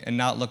going and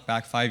not look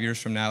back 5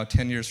 years from now,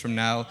 10 years from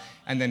now,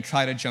 and then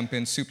try to jump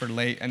in super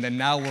late, and then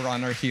now we're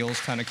on our heels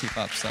trying to keep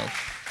up. So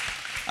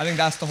I think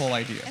that's the whole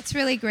idea. That's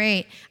really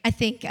great. I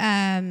think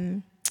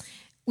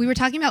we were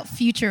talking about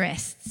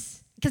futurists.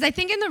 Because I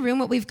think in the room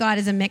what we've got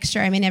is a mixture.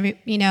 I mean,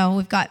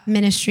 we've got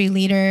ministry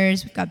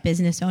leaders, we've got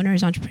business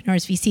owners,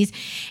 entrepreneurs, VCs.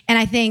 And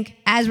I think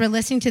as we're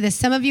listening to this,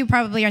 some of you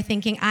probably are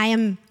thinking,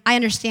 I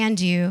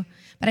understand you,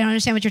 but I don't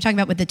understand what you're talking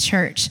about with the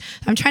church.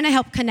 I'm trying to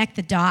help connect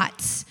the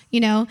dots,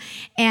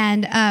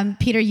 And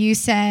Peter, you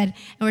said,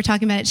 and we're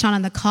talking about it, Sean,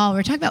 on the call,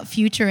 we're talking about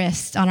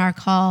futurists on our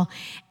call.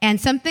 And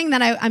something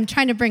that I'm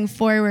trying to bring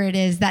forward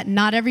is that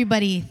not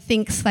everybody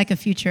thinks like a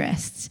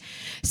futurist.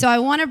 So I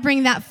want to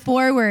bring that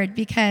forward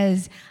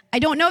because I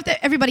don't know if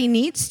everybody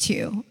needs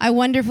to. I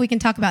wonder if we can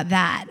talk about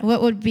that.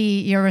 What would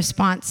be your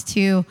response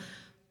to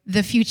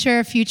the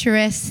future,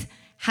 futurists?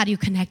 How do you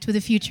connect with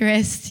a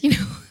futurist?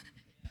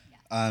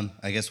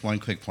 I guess one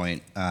quick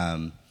point.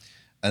 I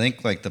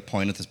think the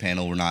point of this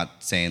panel, we're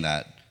not saying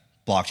that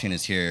blockchain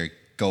is here,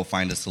 go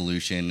find a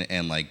solution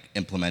and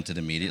implement it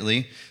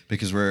immediately,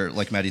 because we're,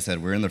 like Maddie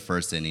said, we're in the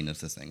first inning of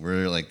this thing.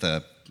 We're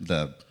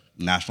the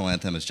national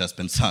anthem has just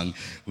been sung.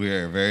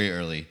 We're very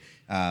early.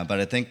 But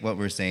I think what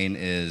we're saying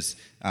is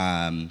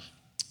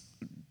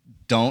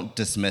don't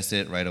dismiss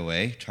it right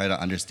away. Try to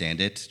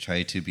understand it.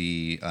 Try to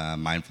be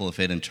mindful of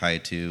it, and try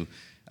to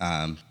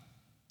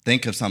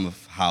think of some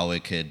of how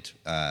it could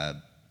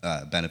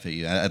benefit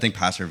you. I think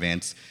Pastor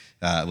Vance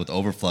with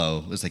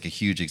Overflow was a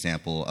huge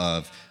example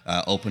of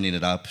opening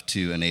it up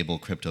to enable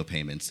crypto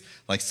payments.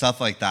 Stuff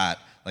like that,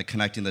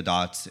 connecting the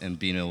dots and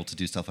being able to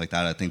do stuff like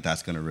that, I think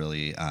that's going to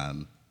really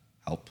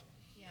help.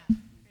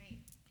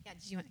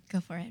 You want to go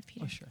for it,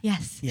 Peter? Oh, sure.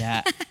 Yes.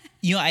 Yeah.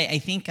 I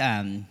think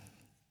one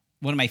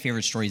of my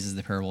favorite stories is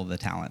the parable of the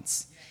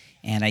talents.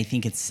 And I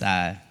think it's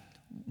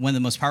one of the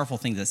most powerful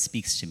things that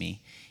speaks to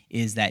me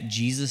is that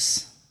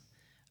Jesus,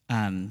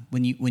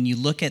 when you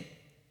look at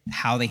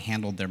how they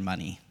handled their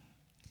money,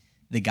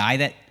 the guy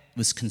that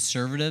was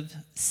conservative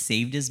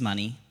saved his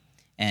money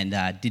and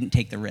didn't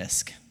take the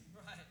risk.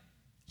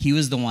 He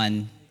was the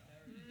one,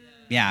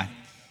 yeah.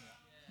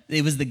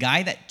 It was the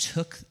guy that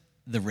took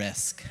the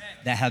risk,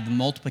 that had the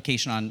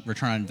multiplication on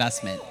return on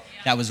investment,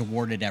 that was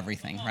awarded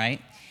everything, right?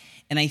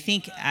 And I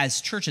think as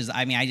churches,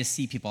 I mean, I just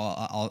see people,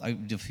 I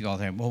do people all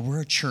the time, well,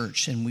 we're a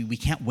church and we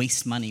can't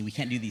waste money, we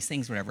can't do these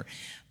things, whatever.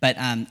 But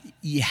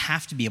you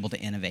have to be able to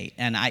innovate.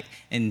 And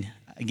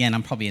again,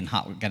 I'm probably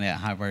gonna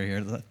hot water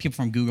here. The people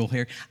from Google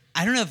here.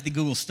 I don't know if the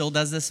Google still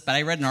does this, but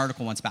I read an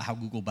article once about how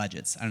Google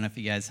budgets. I don't know if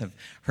you guys have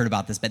heard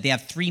about this, but they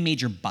have 3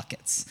 major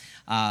buckets.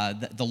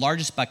 The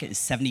largest bucket is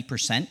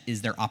 70%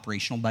 is their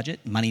operational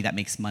budget, money that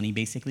makes money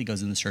basically,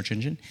 goes in the search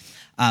engine.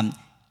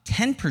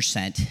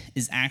 10%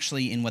 is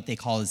actually in what they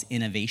call as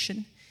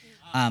innovation.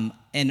 And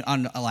in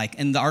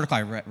the article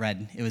I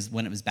read, it was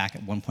when it was back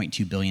at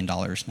 $1.2 billion.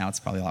 Now it's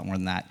probably a lot more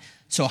than that.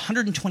 So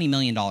 $120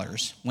 million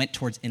went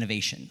towards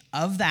innovation.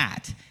 Of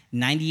that,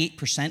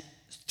 98%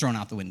 thrown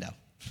out the window.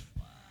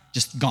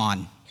 Just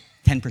gone.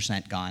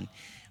 10% gone.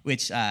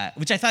 Which I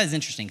thought is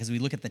interesting because we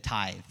look at the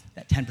tithe,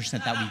 that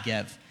 10% that we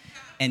give.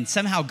 And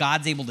somehow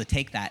God's able to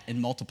take that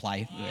and multiply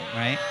it,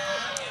 right?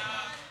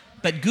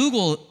 But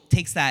Google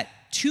takes that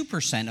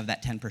 2% of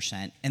that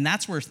 10%, and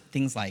that's where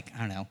things like, I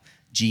don't know,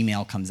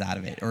 Gmail comes out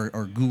of it,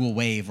 or Google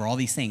Wave, or all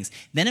these things.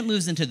 Then it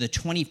moves into the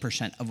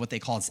 20% of what they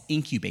call as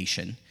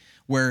incubation,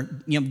 where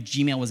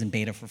Gmail was in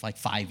beta for like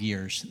 5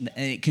 years.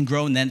 It can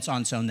grow, and then it's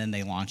on its own, then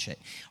they launch it,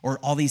 or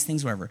all these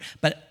things, whatever.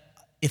 But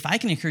if I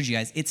can encourage you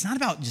guys, it's not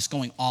about just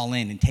going all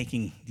in and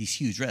taking these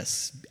huge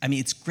risks. I mean,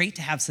 it's great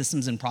to have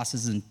systems and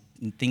processes and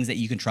things that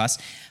you can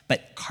trust,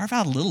 but carve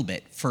out a little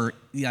bit for,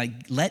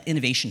 let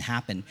innovation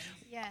happen.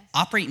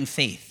 Operate in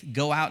faith.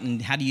 Go out and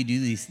how do you do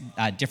these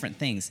different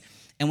things?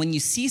 And when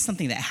you see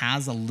something that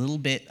has a little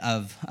bit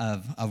of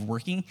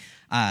working,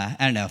 I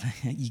don't know,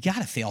 you got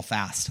to fail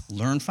fast.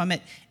 Learn from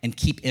it and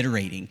keep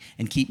iterating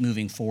and keep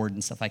moving forward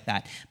and stuff like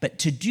that. But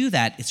to do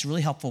that, it's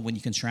really helpful when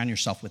you can surround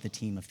yourself with a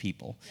team of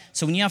people.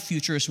 So when you have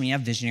futurists, when you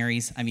have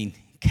visionaries, I mean,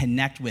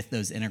 connect with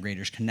those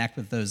integrators, connect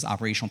with those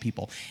operational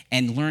people,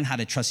 and learn how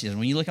to trust each other.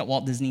 When you look at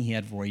Walt Disney, he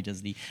had Roy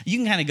Disney. You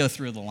can kind of go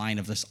through the line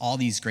of all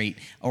these great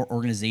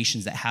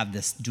organizations that have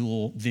this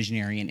dual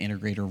visionary and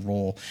integrator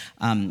role.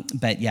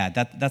 But yeah,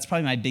 that's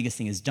probably my biggest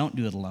thing is don't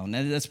do it alone.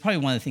 And that's probably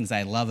one of the things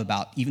I love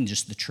about even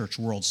just the church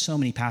world. So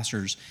many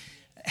pastors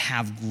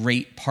have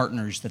great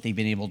partners that they've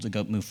been able to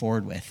go move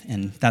forward with,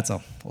 and that's a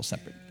whole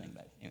separate thing.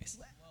 But anyways.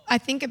 I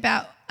think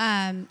about,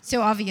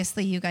 so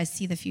obviously you guys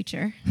see the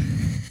future.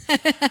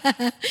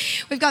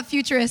 We've got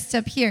futurists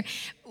up here.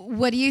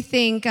 What do you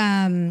think?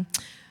 I'm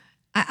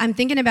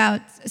thinking about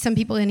some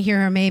people in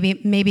here are maybe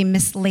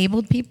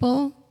mislabeled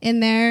people in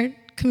their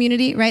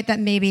community, right? That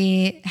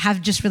maybe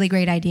have just really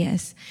great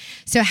ideas.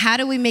 So how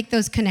do we make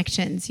those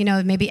connections?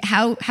 Maybe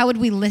how would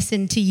we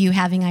listen to you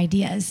having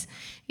ideas?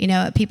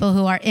 People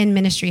who are in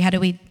ministry, how do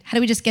we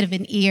just get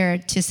an ear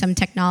to some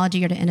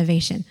technology or to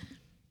innovation?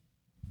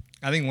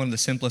 I think one of the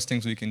simplest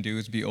things we can do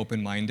is be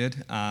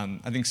open-minded. I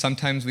think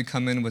sometimes we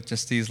come in with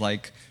just these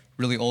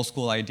really old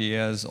school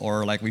ideas,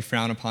 or we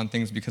frown upon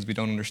things because we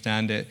don't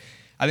understand it.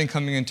 I think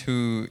coming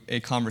into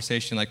a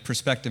conversation,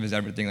 perspective is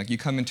everything. You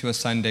come into a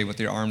Sunday with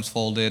your arms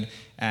folded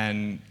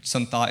and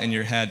some thought in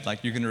your head,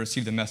 you're going to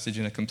receive the message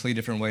in a completely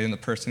different way than the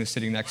person who's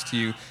sitting next to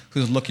you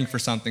who's looking for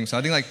something. So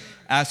I think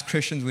as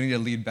Christians, we need to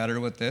lead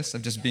better with this,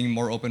 of just being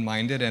more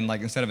open-minded and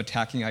instead of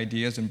attacking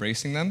ideas,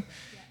 embracing them.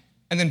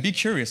 And then be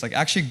curious,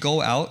 actually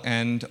go out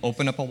and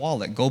open up a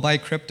wallet, go buy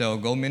crypto,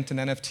 go mint an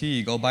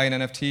NFT, go buy an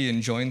NFT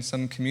and join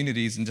some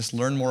communities and just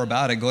learn more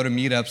about it, go to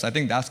meetups. I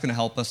think that's gonna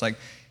help us.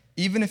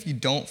 Even if you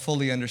don't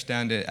fully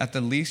understand it, at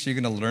the least you're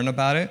gonna learn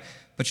about it,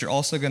 but you're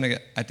also gonna,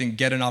 I think,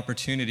 get an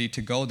opportunity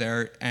to go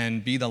there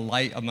and be the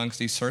light amongst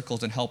these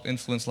circles and help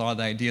influence a lot of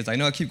the ideas. I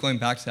know I keep going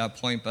back to that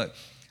point, but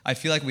I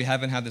feel like we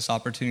haven't had this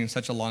opportunity in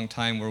such a long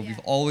time where we've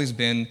always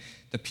been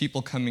the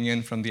people coming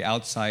in from the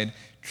outside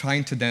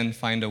trying to then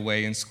find a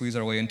way and squeeze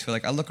our way into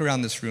it. I look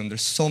around this room,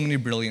 there's so many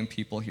brilliant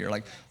people here.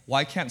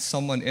 Why can't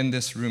someone in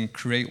this room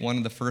create one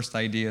of the first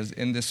ideas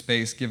in this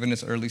space, given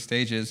its early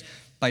stages,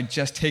 by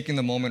just taking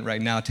the moment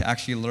right now to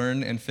actually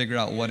learn and figure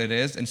out what it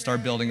is and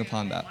start building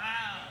upon that? Wow.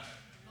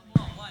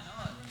 Come on, why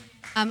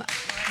not?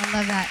 I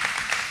love that.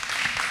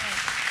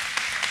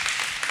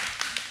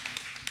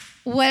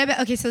 What about,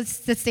 okay, so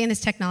let's stay in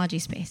this technology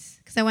space,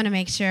 because I want to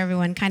make sure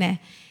everyone kind of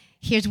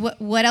here's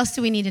what else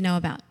do we need to know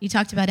about? You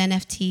talked about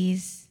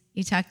NFTs.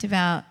 You talked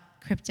about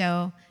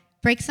crypto.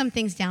 Break some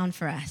things down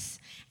for us,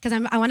 because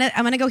I want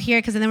to go here,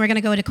 because then we're going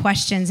to go to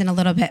questions in a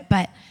little bit.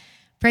 But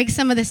break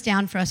some of this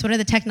down for us. What are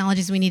the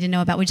technologies we need to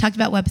know about? We talked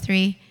about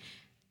Web3.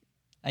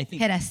 I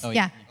think, hit us.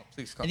 Yeah.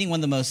 Please go. I think one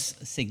of the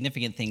most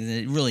significant things,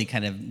 and it really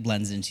kind of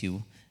blends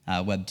into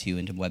Web 2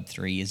 into Web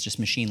 3, is just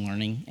machine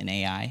learning and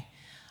AI.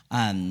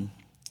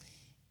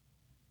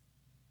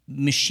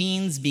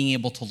 Machines being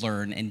able to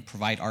learn and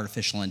provide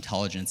artificial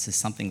intelligence is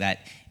something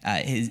that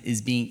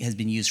has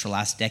been used for the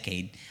last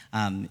decade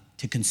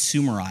to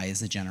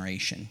consumerize a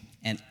generation.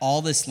 And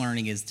all this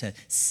learning is to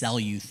sell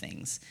you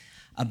things.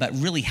 But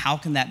really, how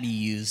can that be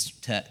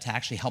used to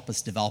actually help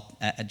us develop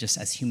just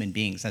as human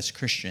beings, as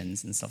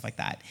Christians and stuff like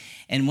that?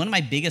 And one of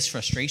my biggest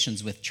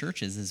frustrations with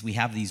churches is we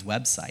have these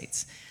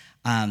websites.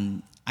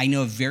 I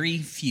know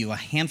a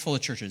handful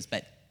of churches,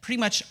 but pretty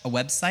much a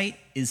website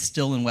is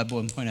still in Web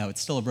 1.0.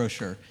 It's still a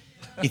brochure.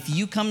 If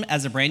you come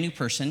as a brand new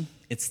person,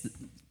 it's the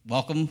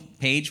welcome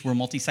page. We're a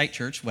multi-site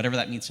church, whatever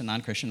that means to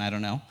non-Christian, I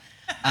don't know.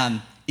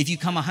 If you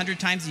come 100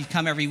 times, you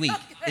come every week.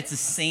 It's the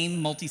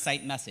same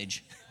multi-site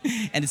message.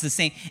 And it's the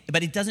same,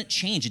 but it doesn't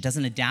change. It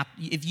doesn't adapt.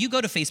 If you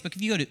go to Facebook,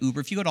 if you go to Uber,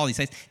 if you go to all these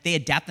sites, they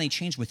adapt and they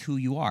change with who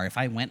you are. If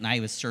I went and I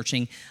was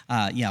searching,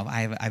 I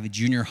have a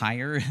junior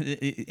hire.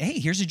 Hey,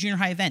 here's a junior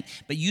high event.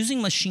 But using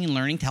machine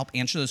learning to help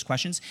answer those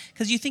questions,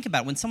 because you think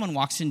about it, when someone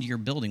walks into your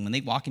building, when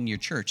they walk into your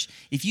church,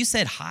 if you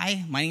said,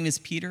 "Hi, my name is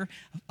Peter.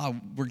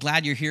 We're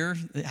glad you're here.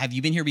 Have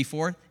you been here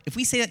before?" If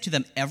we say that to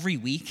them every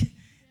week,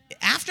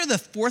 after the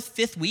 4th,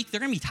 5th week, they're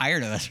going to be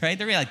tired of us, right?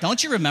 They're going to be like,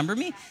 "Don't you remember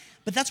me?"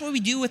 But that's what we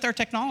do with our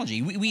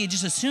technology. We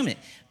just assume it.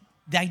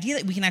 The idea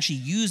that we can actually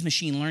use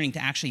machine learning to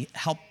actually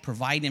help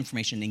provide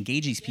information and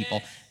engage these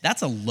people,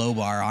 that's a low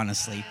bar,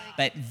 honestly.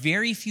 But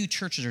very few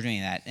churches are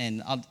doing that.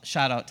 And I'll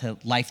shout out to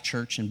Life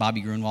Church and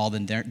Bobby Grunwald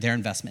and their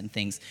investment in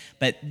things.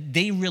 But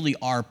they really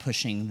are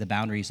pushing the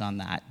boundaries on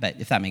that, but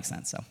if that makes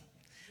sense. So,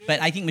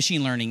 but I think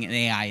machine learning and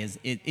AI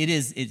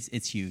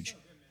it's huge.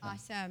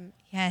 Awesome.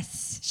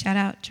 Yes. Shout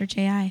out Church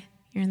AI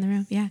here in the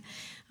room. Yeah.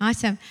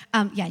 Awesome.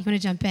 You want to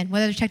jump in?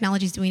 What other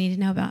technologies do we need to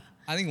know about?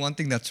 I think one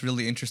thing that's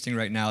really interesting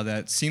right now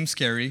that seems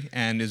scary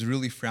and is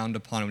really frowned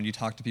upon when you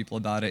talk to people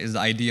about it is the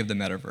idea of the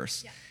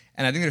metaverse. Yeah.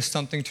 And I think there's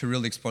something to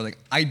really explore. Like,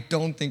 I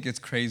don't think it's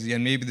crazy,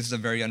 and maybe this is a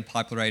very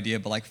unpopular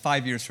idea, but like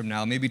 5 years from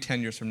now, maybe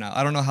 10 years from now,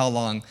 I don't know how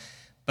long,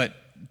 but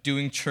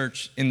doing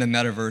church in the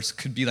metaverse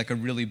could be like a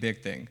really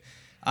big thing.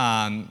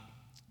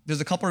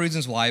 There's a couple of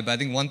reasons why, but I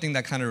think one thing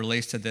that kind of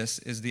relates to this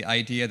is the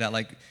idea that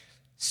like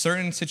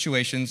certain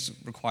situations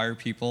require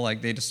people,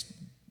 like they just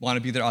want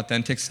to be their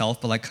authentic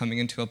self, but like coming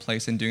into a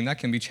place and doing that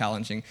can be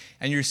challenging.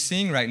 And you're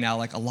seeing right now,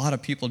 like a lot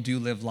of people do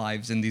live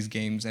lives in these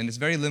games, and it's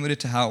very limited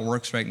to how it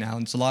works right now.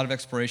 And it's a lot of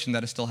exploration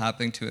that is still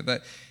happening to it.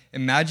 But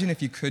imagine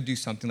if you could do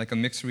something like a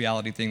mixed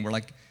reality thing where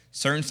like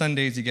certain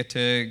Sundays you get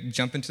to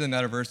jump into the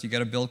metaverse, you get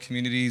to build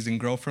communities and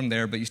grow from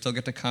there, but you still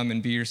get to come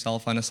and be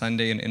yourself on a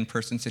Sunday in an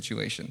in-person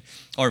situation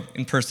or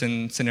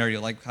in-person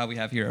scenario like how we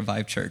have here at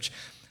Vive Church.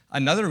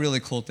 Another really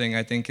cool thing,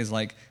 I think, is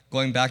like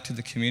going back to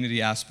the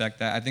community aspect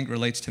that I think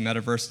relates to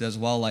metaverse as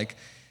well. Like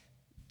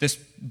this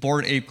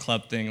Bored Ape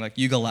Club thing, like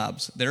Yuga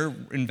Labs, they're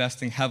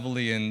investing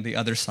heavily in the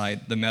other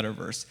side, the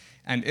metaverse.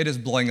 And it is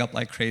blowing up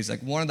like crazy.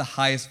 Like one of the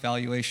highest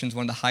valuations,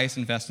 one of the highest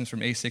investments from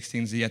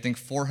A16Z, I think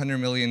 $400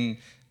 million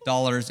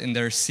in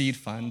their seed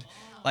fund.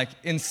 Like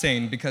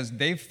insane, because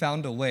they've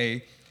found a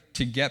way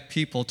to get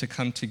people to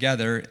come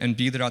together and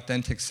be their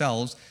authentic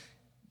selves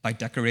by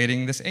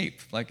decorating this ape.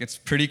 Like it's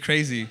pretty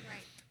crazy. Right.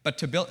 But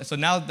to build, so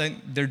now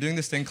they're doing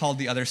this thing called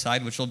the other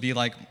side, which will be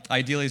like,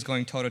 ideally is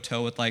going toe to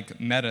toe with like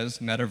Meta's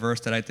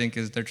metaverse that I think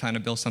is they're trying to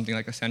build something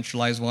like a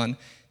centralized one.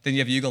 Then you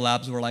have Yuga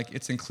Labs where like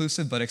it's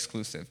inclusive but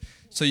exclusive.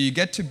 So you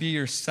get to be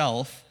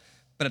yourself,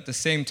 but at the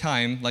same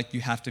time, like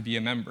you have to be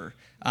a member.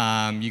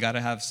 You got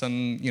to have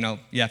some, you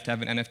have to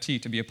have an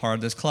NFT to be a part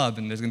of this club,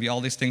 and there's gonna be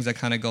all these things that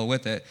kind of go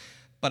with it.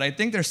 But I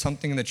think there's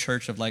something in the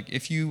church of like,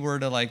 if you were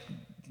to like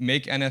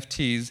make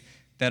NFTs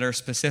that are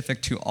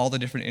specific to all the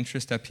different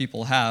interests that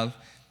people have,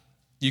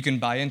 you can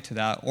buy into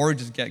that, or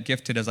just get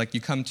gifted as like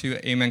you come to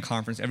Amen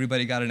conference,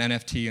 everybody got an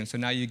NFT, and so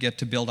now you get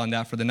to build on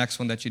that for the next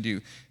one that you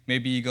do.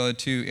 Maybe you go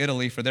to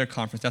Italy for their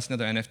conference, that's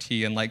another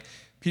NFT, and like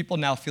people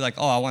now feel like,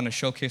 oh, I want to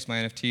showcase my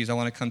NFTs, I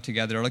want to come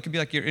together. Or it could be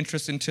like you're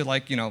interested into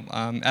like,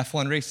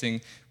 F1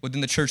 racing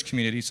within the church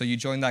community, so you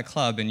join that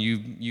club and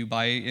you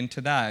buy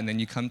into that, and then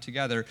you come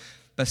together.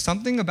 But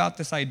something about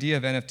this idea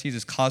of NFTs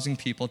is causing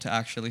people to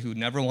actually, who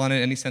never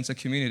wanted any sense of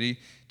community,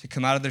 to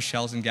come out of their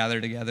shells and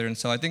gather together. And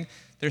so I think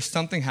there's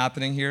something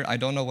happening here. I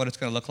don't know what it's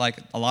going to look like.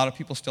 A lot of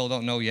people still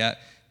don't know yet,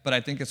 but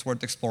I think it's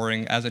worth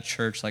exploring as a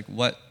church, like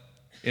what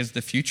is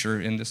the future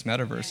in this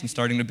metaverse, and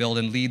starting to build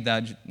and lead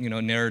that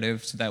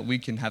narrative so that we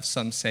can have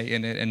some say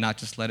in it and not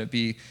just let it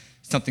be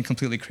something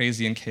completely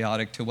crazy and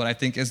chaotic to what I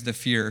think is the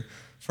fear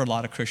for a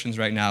lot of Christians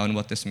right now and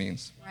what this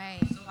means. Right.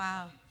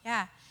 Wow.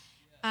 Yeah.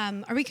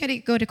 Are we going to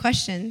go to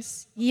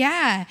questions?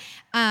 Yeah.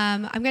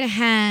 I'm going to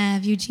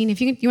have Eugene, if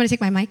you want to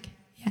take my mic?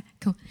 Yeah,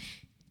 cool.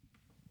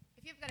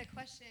 If you've got a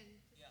question,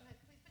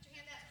 please put your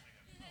hand up.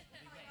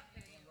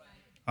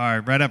 All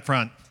right, right up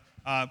front.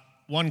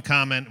 One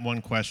comment,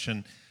 one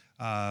question.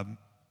 I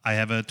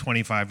have a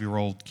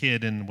 25-year-old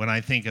kid, and when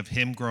I think of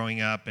him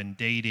growing up and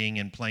dating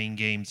and playing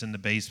games in the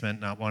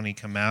basement, not wanting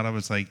to come out, I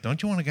was like,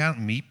 don't you want to go out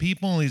and meet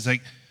people? And he's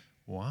like,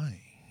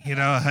 why?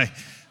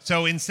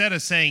 So instead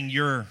of saying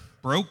you're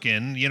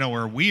broken,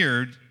 or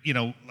weird,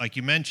 like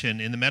you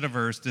mentioned, in the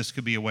metaverse, this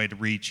could be a way to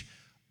reach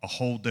a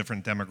whole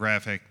different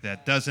demographic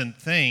that doesn't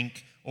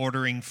think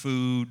ordering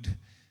food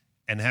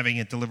and having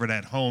it delivered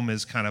at home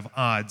is kind of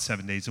odd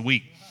 7 days a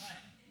week.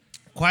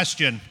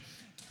 Question.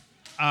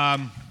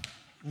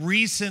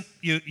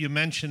 You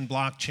mentioned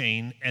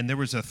blockchain, and there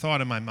was a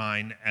thought in my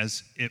mind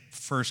as it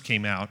first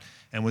came out,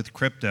 and with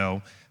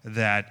crypto,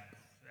 that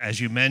as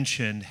you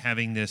mentioned,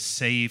 having this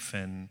safe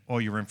and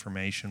all your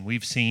information,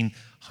 we've seen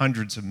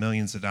hundreds of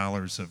millions of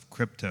dollars of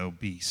crypto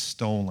be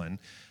stolen.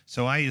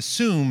 So I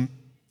assume,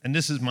 and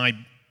this is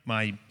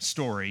my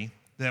story,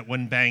 that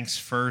when banks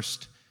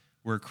first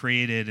were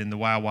created in the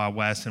Wild Wild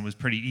West, and it was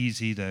pretty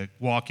easy to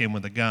walk in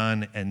with a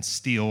gun and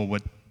steal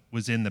what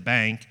was in the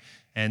bank,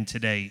 and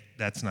today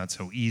that's not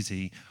so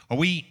easy. Are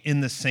we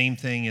in the same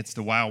thing? It's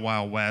the Wild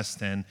Wild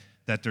West, and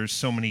that there's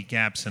so many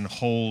gaps and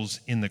holes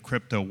in the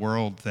crypto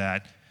world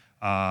that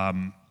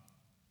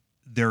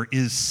there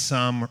is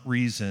some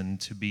reason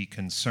to be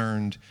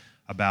concerned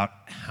about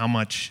how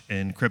much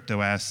in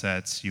crypto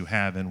assets you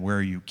have and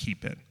where you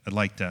keep it. I'd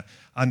like to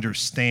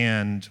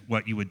understand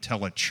what you would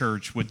tell a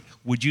church.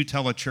 Would you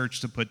tell a church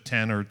to put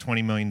 $10 or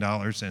 $20 million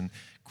in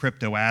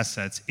crypto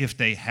assets if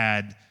they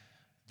had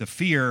the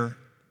fear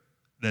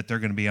that they're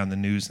going to be on the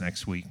news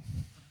next week?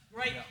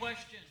 Great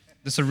question.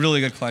 This is a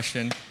really good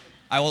question.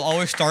 I will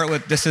always start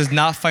with, this is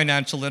not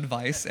financial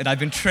advice, and I've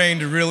been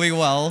trained really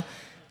well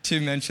to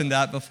mention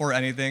that before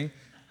anything.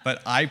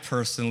 But I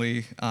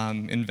personally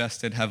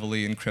invested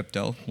heavily in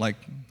crypto, like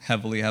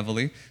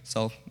heavily.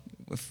 So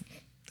if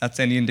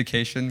that's any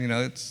indication,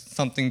 it's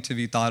something to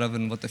be thought of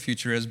and what the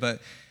future is. But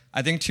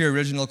I think to your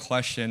original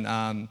question,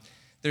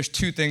 there's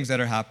two things that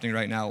are happening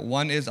right now.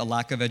 One is a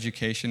lack of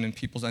education and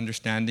people's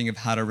understanding of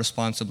how to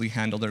responsibly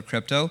handle their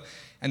crypto.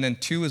 And then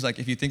two is, like,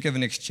 if you think of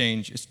an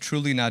exchange, it's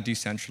truly not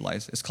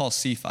decentralized. It's called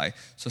CeFi,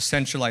 so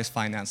centralized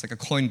finance, like a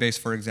Coinbase,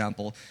 for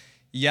example.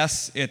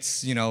 Yes,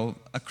 it's,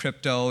 a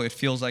crypto. It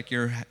feels like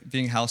you're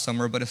being housed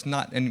somewhere, but it's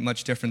not any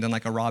much different than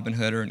like a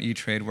Robinhood or an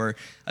E-Trade, where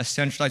a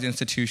centralized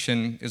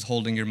institution is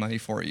holding your money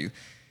for you.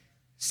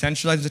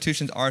 Centralized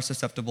institutions are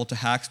susceptible to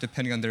hacks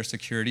depending on their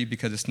security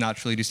because it's not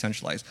truly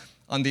decentralized.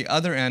 On the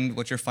other end,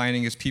 what you're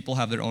finding is people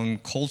have their own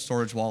cold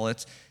storage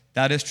wallets.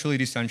 That is truly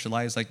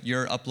decentralized. Like,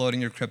 you're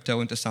uploading your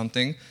crypto into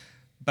something,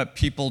 but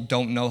people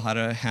don't know how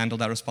to handle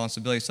that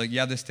responsibility. So you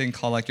have this thing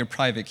called like your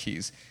private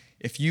keys.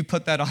 If you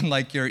put that on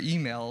like your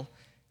email,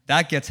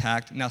 that gets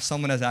hacked. Now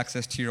someone has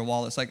access to your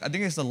wallet. I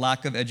think it's the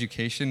lack of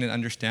education and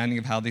understanding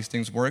of how these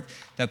things work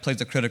that plays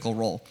a critical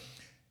role.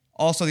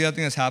 Also, the other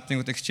thing that's happening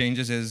with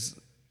exchanges is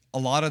a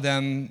lot of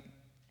them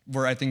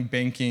were, I think,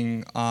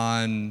 banking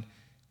on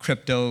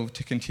crypto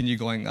to continue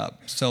going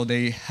up. So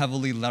they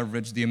heavily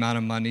leveraged the amount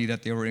of money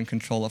that they were in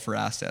control of for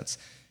assets.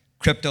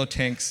 Crypto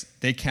tanks,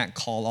 they can't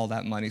call all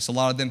that money. So a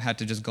lot of them had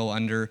to just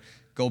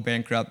go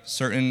bankrupt.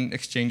 Certain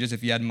exchanges,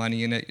 if you had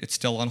money in it, it's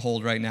still on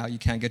hold right now. You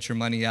can't get your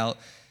money out.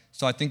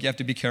 So I think you have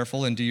to be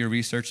careful and do your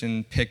research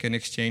and pick an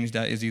exchange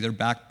that is either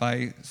backed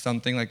by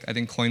something, like I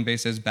think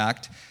Coinbase is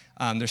backed.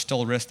 There's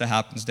still risk that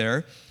happens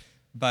there.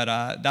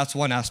 But that's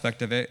one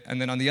aspect of it. And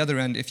then on the other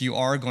end, if you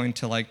are going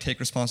to take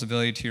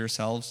responsibility to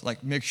yourselves,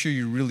 make sure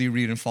you really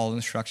read and follow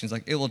instructions.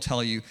 It will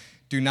tell you,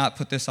 do not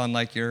put this on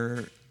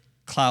your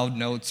cloud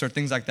notes or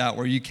things like that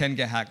where you can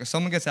get hacked. If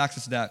someone gets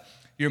access to that,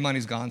 your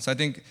money's gone. So I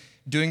think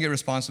doing it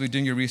responsibly,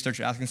 doing your research,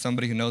 asking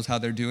somebody who knows how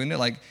they're doing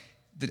it,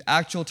 the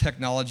actual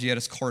technology at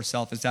its core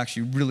self is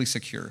actually really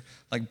secure.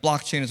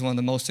 Blockchain is one of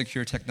the most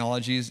secure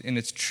technologies in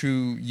its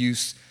true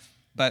use.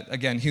 But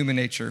again, human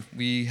nature,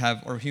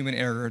 or human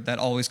error that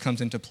always comes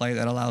into play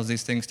that allows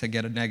these things to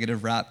get a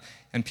negative rap,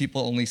 and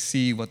people only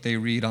see what they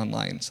read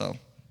online. So,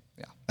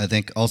 yeah. I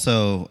think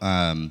also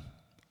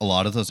a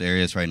lot of those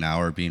areas right now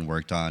are being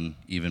worked on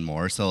even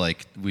more. So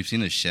we've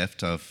seen a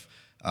shift of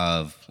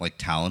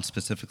talent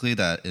specifically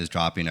that is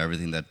dropping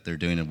everything that they're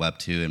doing in Web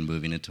 2 and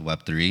moving into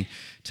Web 3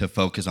 to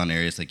focus on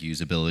areas like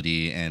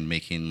usability and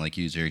making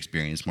user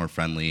experience more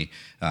friendly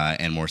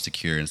and more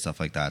secure and stuff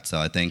like that. So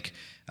I think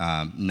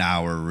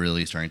now we're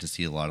really starting to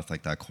see a lot of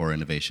that core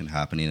innovation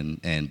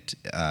happening, and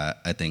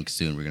I think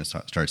soon we're going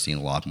to start seeing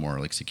a lot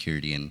more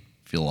security and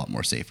feel a lot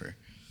more safer.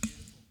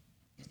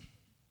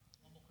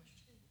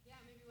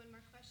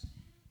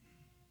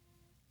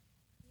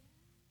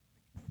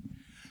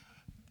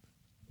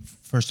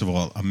 First of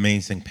all,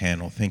 amazing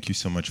panel. Thank you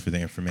so much for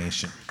the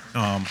information.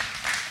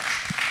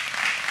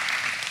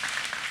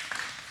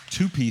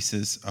 Two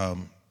pieces.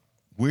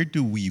 Where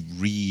do we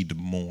read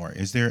more?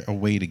 Is there a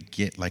way to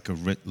get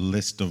a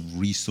list of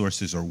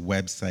resources or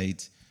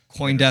websites?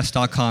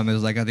 Coindesk.com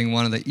is I think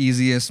one of the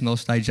easiest,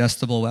 most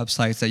digestible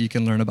websites that you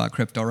can learn about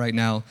crypto right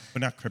now.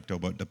 But not crypto,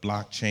 but the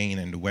blockchain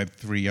and the Web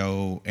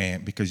 3.0.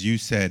 And because you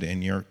said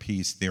in your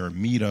piece there are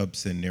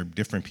meetups and there are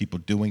different people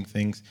doing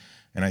things.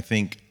 And I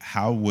think,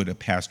 how would a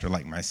pastor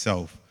like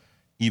myself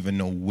even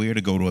know where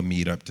to go to a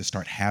meetup to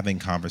start having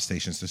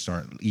conversations, to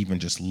start even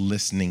just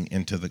listening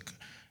into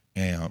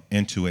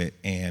it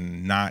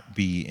and not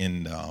be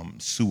in the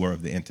sewer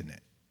of the internet?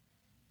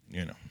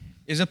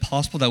 Is it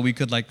possible that we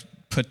could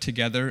put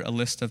together a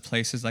list of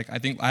places? I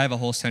think I have a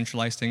whole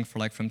centralized thing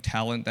for from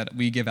talent that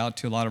we give out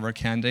to a lot of our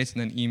candidates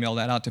and then email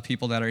that out to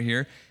people that are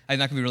here. I think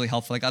that could be really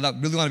helpful. I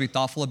really want to be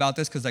thoughtful about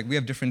this because we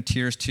have different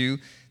tiers too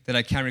that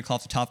I can't recall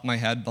off the top of my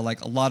head, but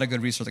like a lot of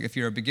good resources. Like if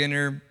you're a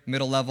beginner,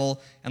 middle level,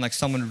 and like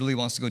someone really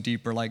wants to go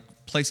deeper, like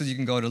places you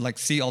can go to like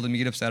see all the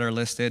meetups that are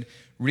listed,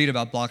 read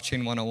about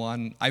Blockchain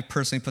 101. I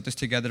personally put this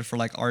together for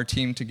like our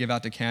team to give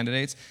out to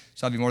candidates,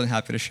 so I'd be more than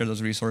happy to share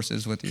those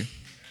resources with you.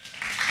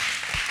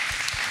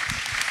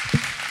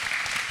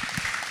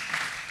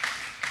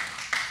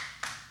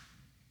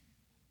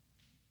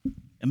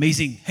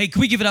 Amazing. Hey,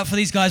 can we give it up for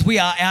these guys? We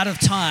are out of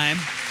time.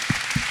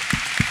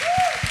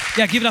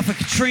 Yeah, give it up for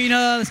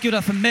Katrina. Let's give it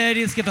up for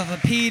Mehdi. Let's give it up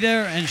for Peter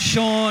and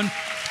Sean.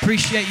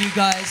 Appreciate you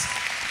guys.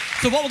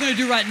 So what we're going to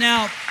do right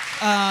now,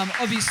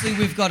 obviously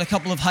we've got a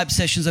couple of hype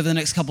sessions over the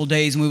next couple of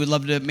days, and we would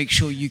love to make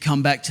sure you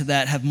come back to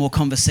that, have more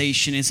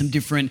conversation in some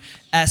different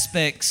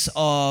aspects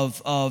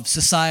of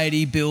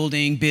society,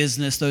 building,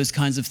 business, those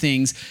kinds of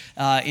things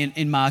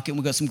in market.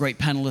 We've got some great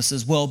panelists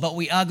as well, but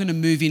we are going to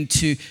move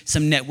into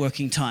some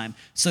networking time.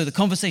 So the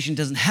conversation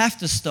doesn't have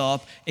to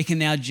stop. It can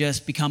now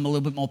just become a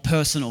little bit more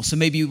personal. So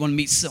maybe you want to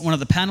meet one of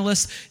the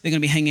panelists. They're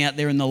going to be hanging out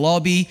there in the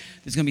lobby.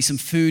 There's going to be some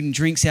food and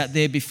drinks out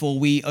there before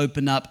we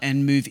open up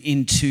and move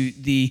into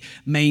the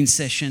main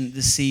session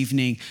this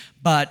evening.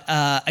 But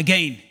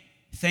again,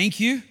 thank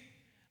you.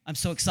 I'm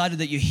so excited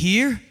that you're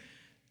here.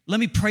 Let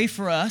me pray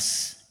for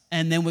us,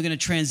 and then we're going to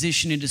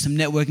transition into some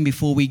networking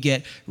before we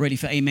get ready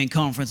for Amen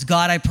Conference.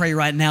 God, I pray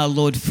right now,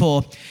 Lord,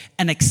 for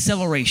an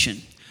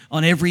acceleration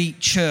on every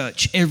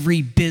church,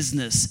 every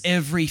business,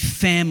 every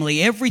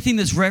family, everything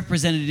that's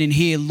represented in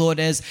here, Lord,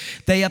 as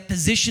they are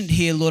positioned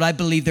here, Lord, I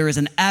believe there is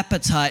an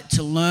appetite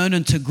to learn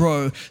and to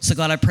grow. So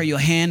God, I pray your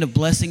hand of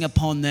blessing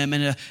upon them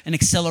and an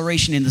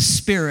acceleration in the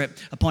spirit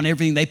upon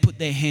everything they put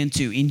their hand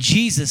to. In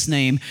Jesus'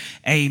 name,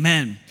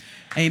 amen.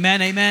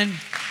 Amen, amen.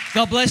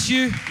 God bless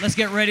you. Let's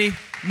get ready.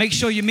 Make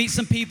sure you meet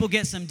some people,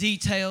 get some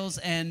details,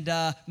 and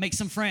make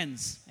some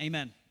friends.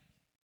 Amen.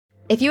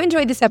 If you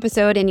enjoyed this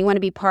episode and you want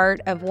to be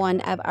part of one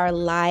of our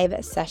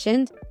live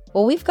sessions,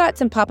 well, we've got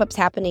some pop-ups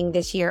happening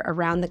this year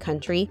around the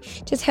country.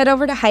 Just head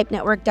over to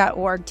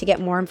hypenetwork.org to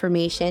get more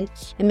information,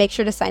 and make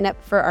sure to sign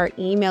up for our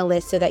email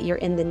list so that you're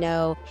in the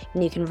know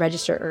and you can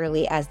register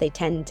early, as they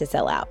tend to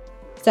sell out.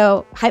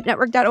 So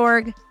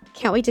hypenetwork.org.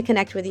 Can't wait to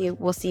connect with you.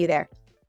 We'll see you there.